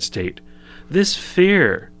totalitarian state. This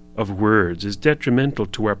fear of words is detrimental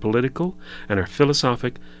to our political and our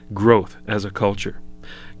philosophic growth as a culture.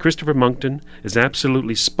 Christopher Monckton is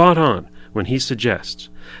absolutely spot on when he suggests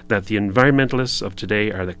that the environmentalists of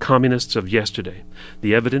today are the communists of yesterday.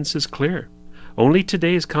 The evidence is clear. Only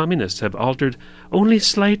today's communists have altered only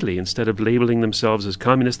slightly. Instead of labeling themselves as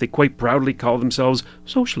communists, they quite proudly call themselves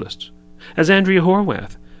socialists, as Andrea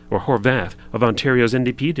Horwath of Ontario's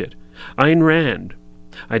NDP did. Ayn Rand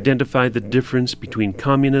identified the difference between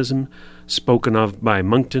communism, spoken of by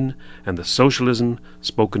Monckton, and the socialism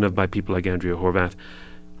spoken of by people like Andrea Horwath.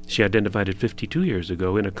 She identified it 52 years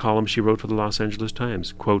ago in a column she wrote for the Los Angeles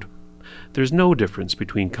Times. Quote, "There's no difference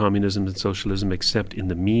between communism and socialism except in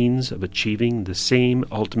the means of achieving the same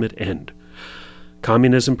ultimate end.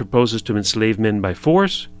 Communism proposes to enslave men by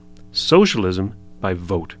force, socialism by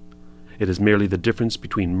vote. It is merely the difference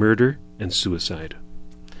between murder and suicide."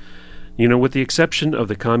 You know, with the exception of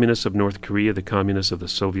the communists of North Korea, the communists of the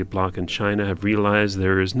Soviet bloc and China have realized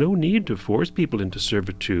there is no need to force people into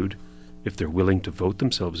servitude if they're willing to vote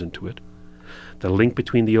themselves into it. The link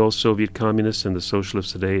between the old Soviet communists and the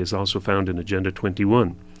socialists today is also found in Agenda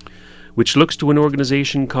 21, which looks to an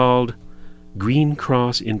organization called Green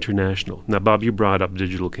Cross International. Now, Bob, you brought up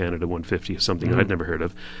Digital Canada 150, something I'd never heard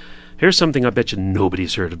of. Here's something I bet you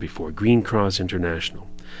nobody's heard of before, Green Cross International.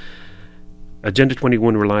 Agenda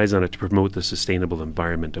 21 relies on it to promote the sustainable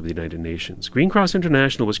environment of the United Nations. Green Cross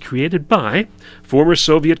International was created by former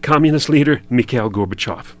Soviet communist leader Mikhail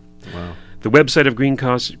Gorbachev. Wow. The website of Green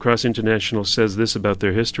Cross International says this about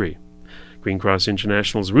their history. Green Cross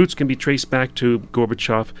International's roots can be traced back to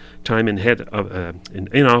Gorbachev time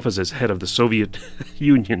in office as head of the Soviet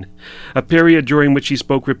Union, a period during which he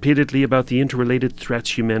spoke repeatedly about the interrelated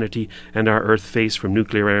threats humanity and our Earth face from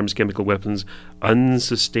nuclear arms, chemical weapons,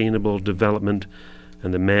 unsustainable development,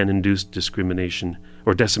 and the man-induced decimation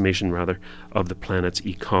of the planet's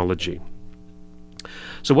ecology.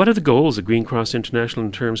 So what are the goals of Green Cross International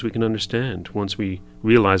in terms we can understand once we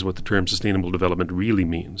realize what the term sustainable development really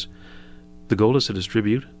means? The goal is to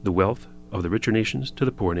distribute the wealth of the richer nations to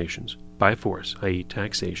the poor nations by force, i.e.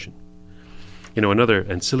 taxation. You know, another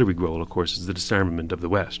ancillary goal, of course, is the disarmament of the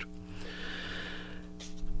West.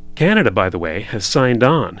 Canada, by the way, has signed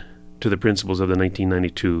on to the principles of the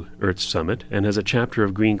 1992 Earth Summit and has a chapter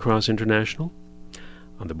of Green Cross International.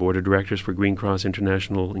 On the board of directors for Green Cross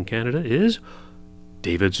International in Canada is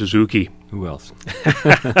David Suzuki. Who else?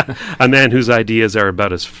 A man whose ideas are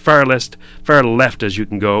about as far left as you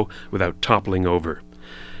can go without toppling over.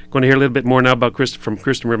 Going to hear a little bit more now about from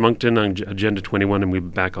Christopher Monckton on Agenda 21, and we'll be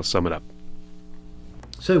back. I'll sum it up.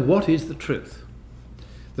 So what is the truth?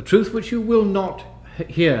 The truth which you will not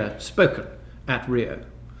hear spoken at Rio.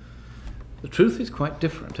 The truth is quite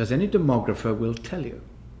different, as any demographer will tell you.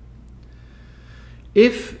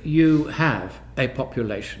 If you have a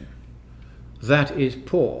population that is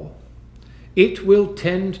poor, it will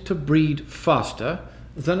tend to breed faster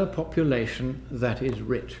than a population that is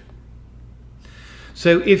rich.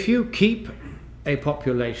 So if you keep a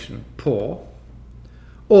population poor,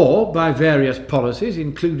 or by various policies,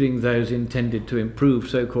 including those intended to improve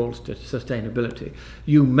so-called sustainability,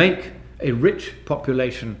 you make a rich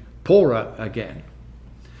population poorer again,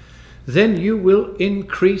 then you will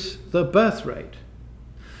increase the birth rate.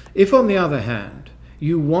 If, on the other hand,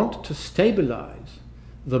 you want to stabilize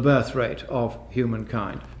the birth rate of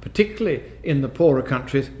humankind, particularly in the poorer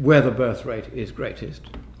countries where the birth rate is greatest,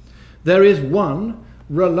 there is one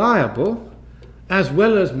reliable as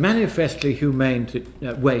well as manifestly humane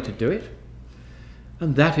way to do it,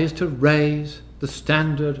 and that is to raise the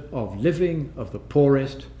standard of living of the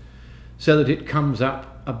poorest so that it comes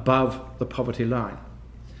up above the poverty line.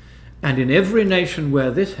 And in every nation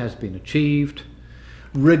where this has been achieved,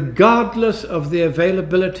 regardless of the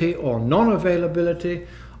availability or non-availability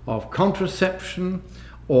of contraception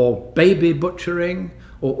or baby butchering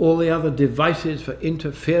or all the other devices for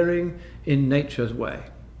interfering in nature's way,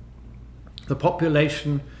 the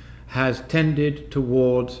population has tended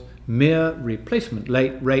towards mere replacement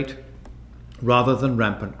rate rather than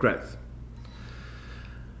rampant growth.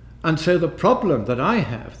 And so the problem that I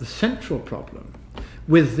have, the central problem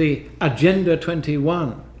with the Agenda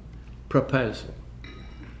 21 proposal,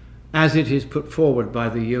 as it is put forward by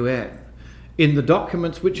the UN, in the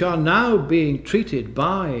documents which are now being treated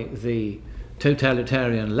by the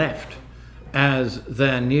totalitarian left as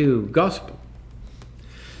their new gospel,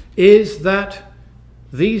 is that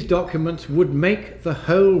these documents would make the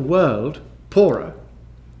whole world poorer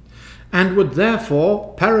and would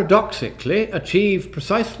therefore paradoxically achieve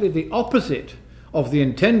precisely the opposite of the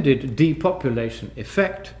intended depopulation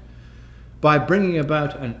effect by bringing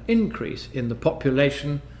about an increase in the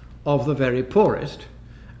population of the very poorest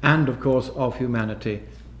and, of course, of humanity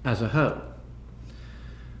as a whole.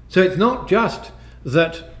 So it's not just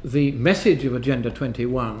that the message of Agenda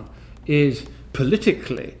 21 is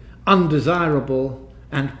politically undesirable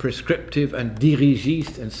and prescriptive and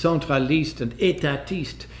dirigiste and centraliste and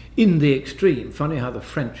étatiste in the extreme. Funny how the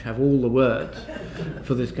French have all the words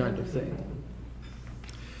for this kind of thing.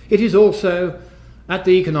 It is also, at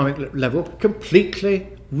the economic level, completely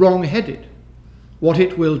wrong-headed. what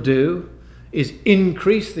it will do is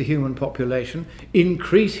increase the human population,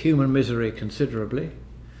 increase human misery considerably,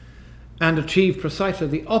 and achieve precisely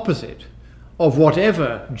the opposite of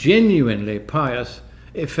whatever genuinely pious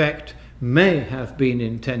effect may have been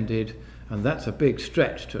intended. And that's a big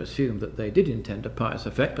stretch to assume that they did intend a pious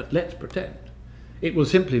effect, but let's pretend. It will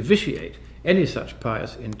simply vitiate any such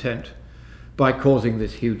pious intent by causing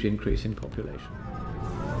this huge increase in population.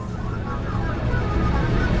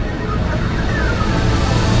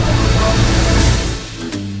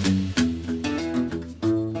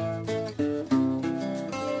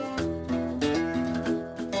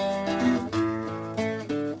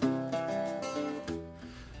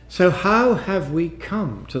 So how have we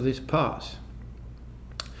come to this pass?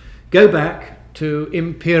 Go back to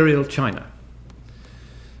Imperial China.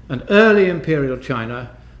 And early Imperial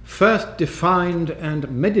China first defined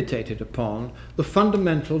and meditated upon the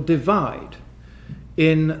fundamental divide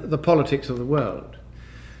in the politics of the world,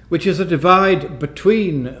 which is a divide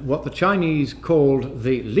between what the Chinese called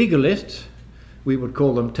the legalists. We would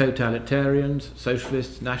call them totalitarians,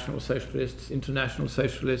 socialists, national socialists, international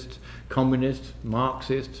socialists, communists,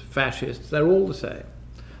 Marxists, fascists. They're all the same.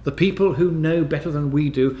 The people who know better than we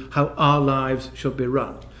do how our lives should be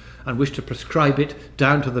run and wish to prescribe it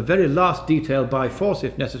down to the very last detail by force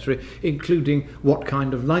if necessary, including what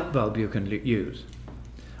kind of light bulb you can use.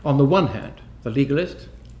 On the one hand, the legalists,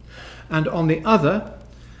 and on the other,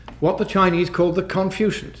 what the Chinese called the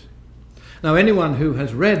Confucians. Now, anyone who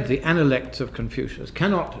has read the Analects of Confucius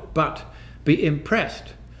cannot but be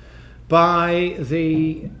impressed by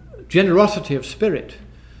the generosity of spirit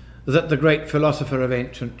that the great philosopher of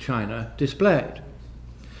ancient China displayed.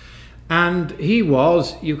 And he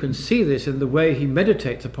was, you can see this in the way he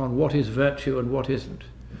meditates upon what is virtue and what isn't.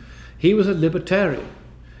 He was a libertarian.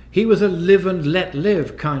 He was a live and let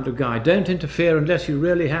live kind of guy. Don't interfere unless you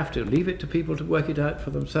really have to. Leave it to people to work it out for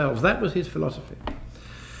themselves. That was his philosophy.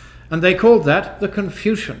 And they called that the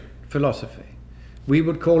Confucian philosophy. We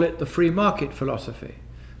would call it the free market philosophy.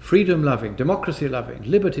 Freedom-loving, democracy-loving,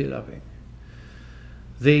 liberty-loving.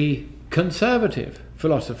 The conservative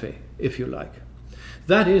philosophy, if you like.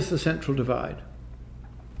 That is the central divide.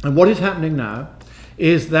 And what is happening now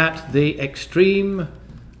is that the extreme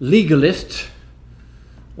legalists,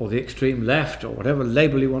 or the extreme left, or whatever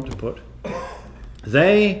label you want to put,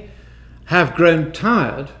 they have grown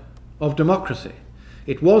tired of democracy.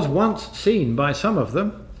 It was once seen by some of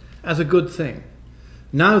them as a good thing.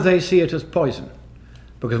 Now they see it as poison,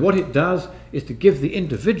 because what it does is to give the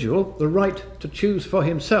individual the right to choose for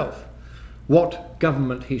himself what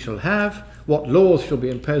government he shall have, what laws shall be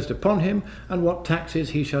imposed upon him, and what taxes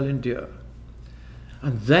he shall endure.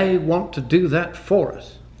 And they want to do that for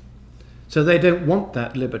us. So they don't want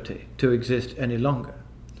that liberty to exist any longer.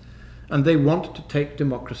 And they want to take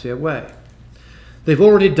democracy away. They've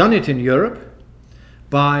already done it in Europe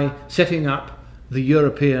by setting up the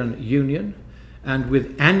European Union and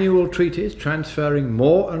with annual treaties transferring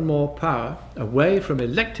more and more power away from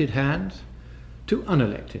elected hands to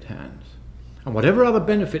unelected hands. And whatever other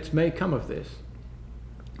benefits may come of this,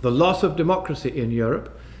 the loss of democracy in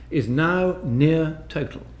Europe is now near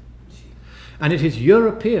total. And it is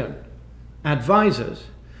European advisors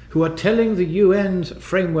who are telling the UN's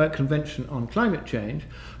Framework Convention on Climate Change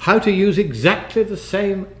how to use exactly the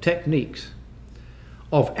same techniques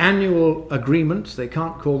of annual agreements. They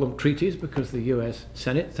can't call them treaties because the US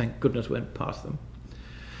Senate, thank goodness, went past them,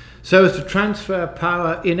 so as to transfer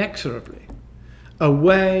power inexorably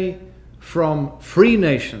away from free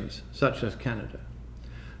nations such as Canada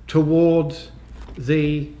towards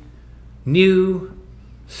the new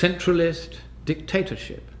centralist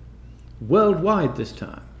dictatorship, worldwide this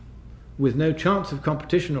time, with no chance of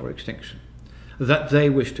competition or extinction, that they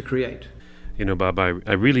wish to create. You know, Bob, I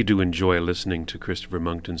really do enjoy listening to Christopher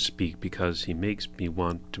Monckton speak because he makes me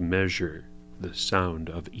want to measure the sound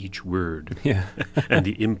of each word and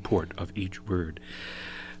the import of each word.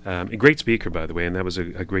 A great speaker, by the way, and that was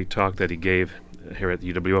a great talk that he gave here at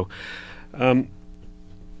the UWO.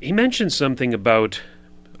 He mentioned something about,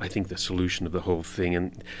 I think, the solution of the whole thing.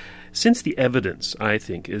 And since the evidence, I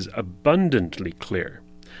think, is abundantly clear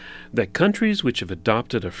that countries which have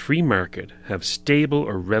adopted a free market have stable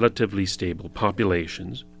or relatively stable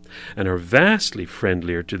populations and are vastly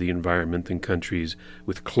friendlier to the environment than countries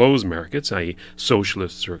with closed markets, i.e.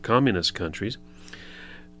 socialist or communist countries,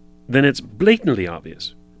 then it's blatantly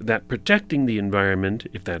obvious that protecting the environment,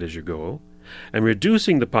 if that is your goal, and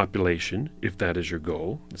reducing the population, if that is your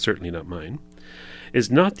goal, certainly not mine, is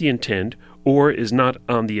not the intent or is not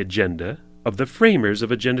on the agenda of the framers of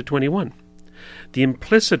Agenda 21. The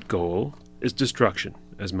implicit goal is destruction,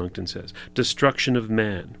 as Monckton says, destruction of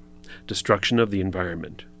man, destruction of the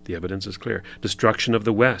environment. The evidence is clear. Destruction of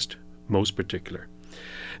the West, most particular.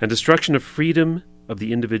 And destruction of freedom of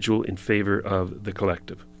the individual in favor of the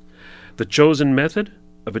collective. The chosen method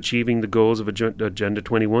of achieving the goals of Agenda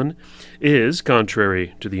 21 is,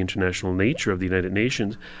 contrary to the international nature of the United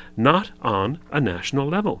Nations, not on a national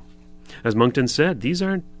level. As Moncton said, these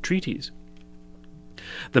aren't treaties.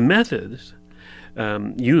 The methods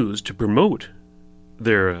used to promote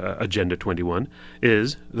their Agenda 21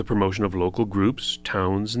 is the promotion of local groups,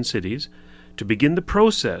 towns, and cities to begin the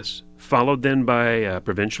process, followed then by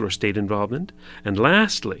provincial or state involvement, and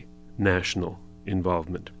lastly, national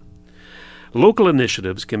involvement. Local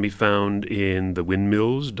initiatives can be found in the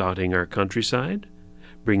windmills dotting our countryside,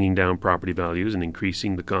 bringing down property values and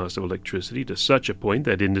increasing the cost of electricity to such a point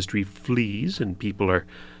that industry flees and people are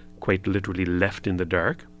quite literally left in the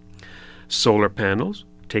dark. Solar panels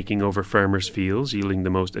taking over farmers' fields, yielding the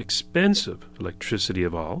most expensive electricity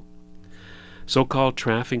of all. So-called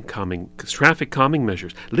traffic calming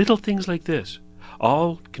measures, little things like this,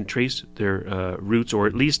 all can trace their roots, or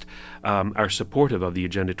at least are supportive of the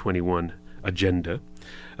Agenda 21 agenda.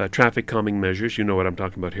 Traffic calming measures, you know what I'm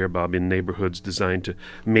talking about here, Bob, in neighborhoods designed to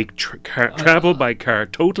make travel by car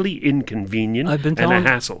totally inconvenient and a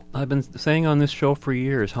hassle. I've been saying on this show for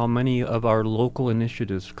years how many of our local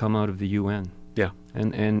initiatives come out of the UN. Yeah.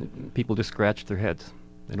 And people just scratch their heads.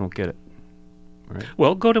 They don't get it. Right.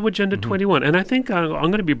 Well, go to Agenda 21. And I think I'm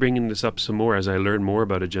going to be bringing this up some more as I learn more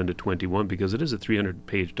about Agenda 21, because it is a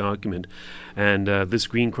 300-page document. And this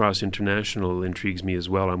Green Cross International intrigues me as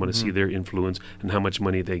well. I want to see their influence and how much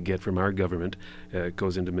money they get from our government. It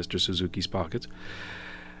goes into Mr. Suzuki's pockets.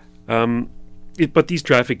 But these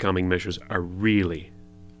traffic calming measures are really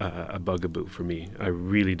a bugaboo for me. I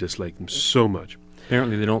really dislike them so much.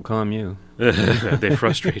 Apparently they don't calm you. They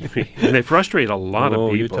frustrate me. And they frustrate a lot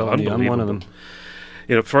of people. You tell me, I'm one of them.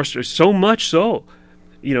 You know, frustrate so much so,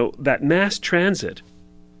 you know, that mass transit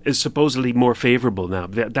is supposedly more favorable now.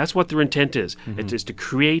 That's what their intent is. It is to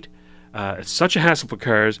create such a hassle for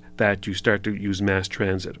cars that you start to use mass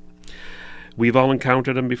transit. We've all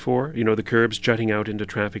encountered them before. You know, the curbs jutting out into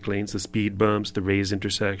traffic lanes, the speed bumps, the raised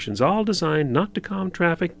intersections, all designed not to calm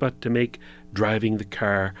traffic, but to make driving the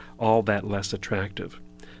car all that less attractive.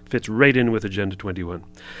 Fits right in with Agenda 21.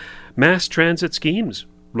 Mass transit schemes,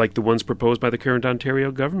 like the ones proposed by the current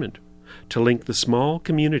Ontario government, to link the small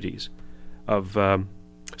communities of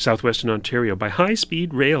southwestern Ontario by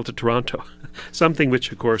high-speed rail to Toronto, something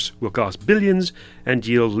which, of course, will cost billions and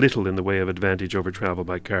yield little in the way of advantage over travel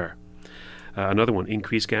by car. Another one,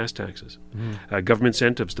 increased gas taxes. Government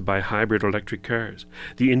incentives to buy hybrid electric cars.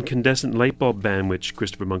 The incandescent light bulb ban, which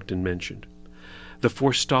Christopher Moncton mentioned. The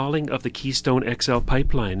forestalling of the Keystone XL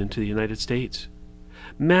pipeline into the United States.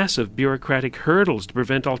 Massive bureaucratic hurdles to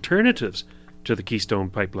prevent alternatives to the Keystone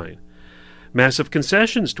pipeline. Massive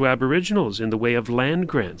concessions to Aboriginals in the way of land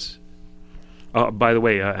grants. By the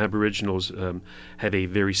way, Aboriginals have a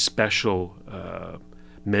very special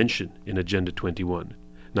mention in Agenda 21.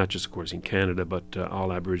 Not just, of course, in Canada, but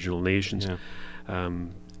all Aboriginal nations. Yeah.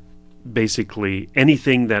 Basically,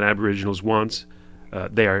 anything that Aboriginals want,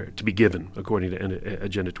 they are to be given, according to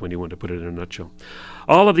Agenda 21, to put it in a nutshell.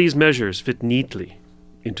 All of these measures fit neatly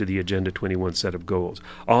into the Agenda 21 set of goals.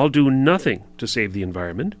 All do nothing to save the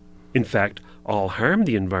environment. In fact, all harm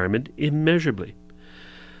the environment immeasurably,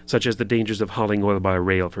 such as the dangers of hauling oil by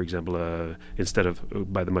rail, for example, instead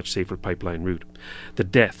of by the much safer pipeline route. The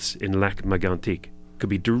deaths in Lac Mégantic could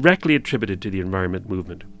be directly attributed to the environment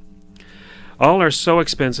movement. All are so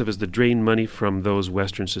expensive as to drain money from those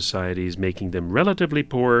Western societies, making them relatively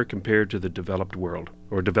poor compared to the developing world.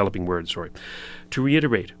 To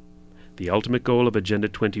reiterate, the ultimate goal of Agenda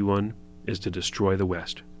 21 is to destroy the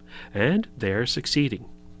West, and they are succeeding,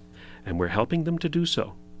 and we're helping them to do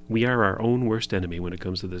so. We are our own worst enemy when it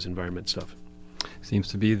comes to this environment stuff. Seems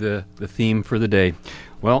to be the theme for the day.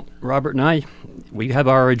 Well, Robert and I, we have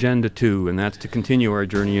our agenda too, and that's to continue our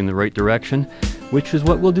journey in the right direction, which is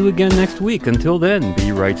what we'll do again next week. Until then,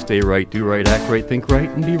 be right, stay right, do right, act right, think right,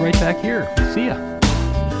 and be right back here. See ya.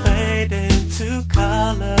 Fade into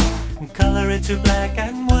color, and color into black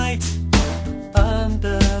and white.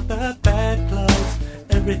 Under the bedclothes,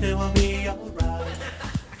 everything will be alright.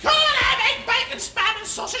 Can't have egg, bacon, spam and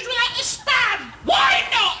sausage without the spam! Why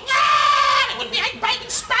not? It wouldn't be egg, bacon,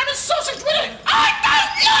 spam and sausage, would it? I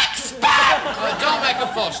don't like spam! Don't make a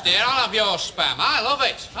fuss, dear. I'll have your spam. I love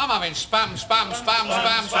it. I'm having spam, spam, spam,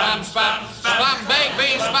 spam, spam, spam, spam, baked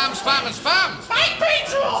beans, spam, spam, and spam. Baked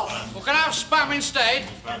beans are off! We can have spam instead.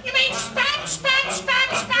 You mean spam, spam, spam,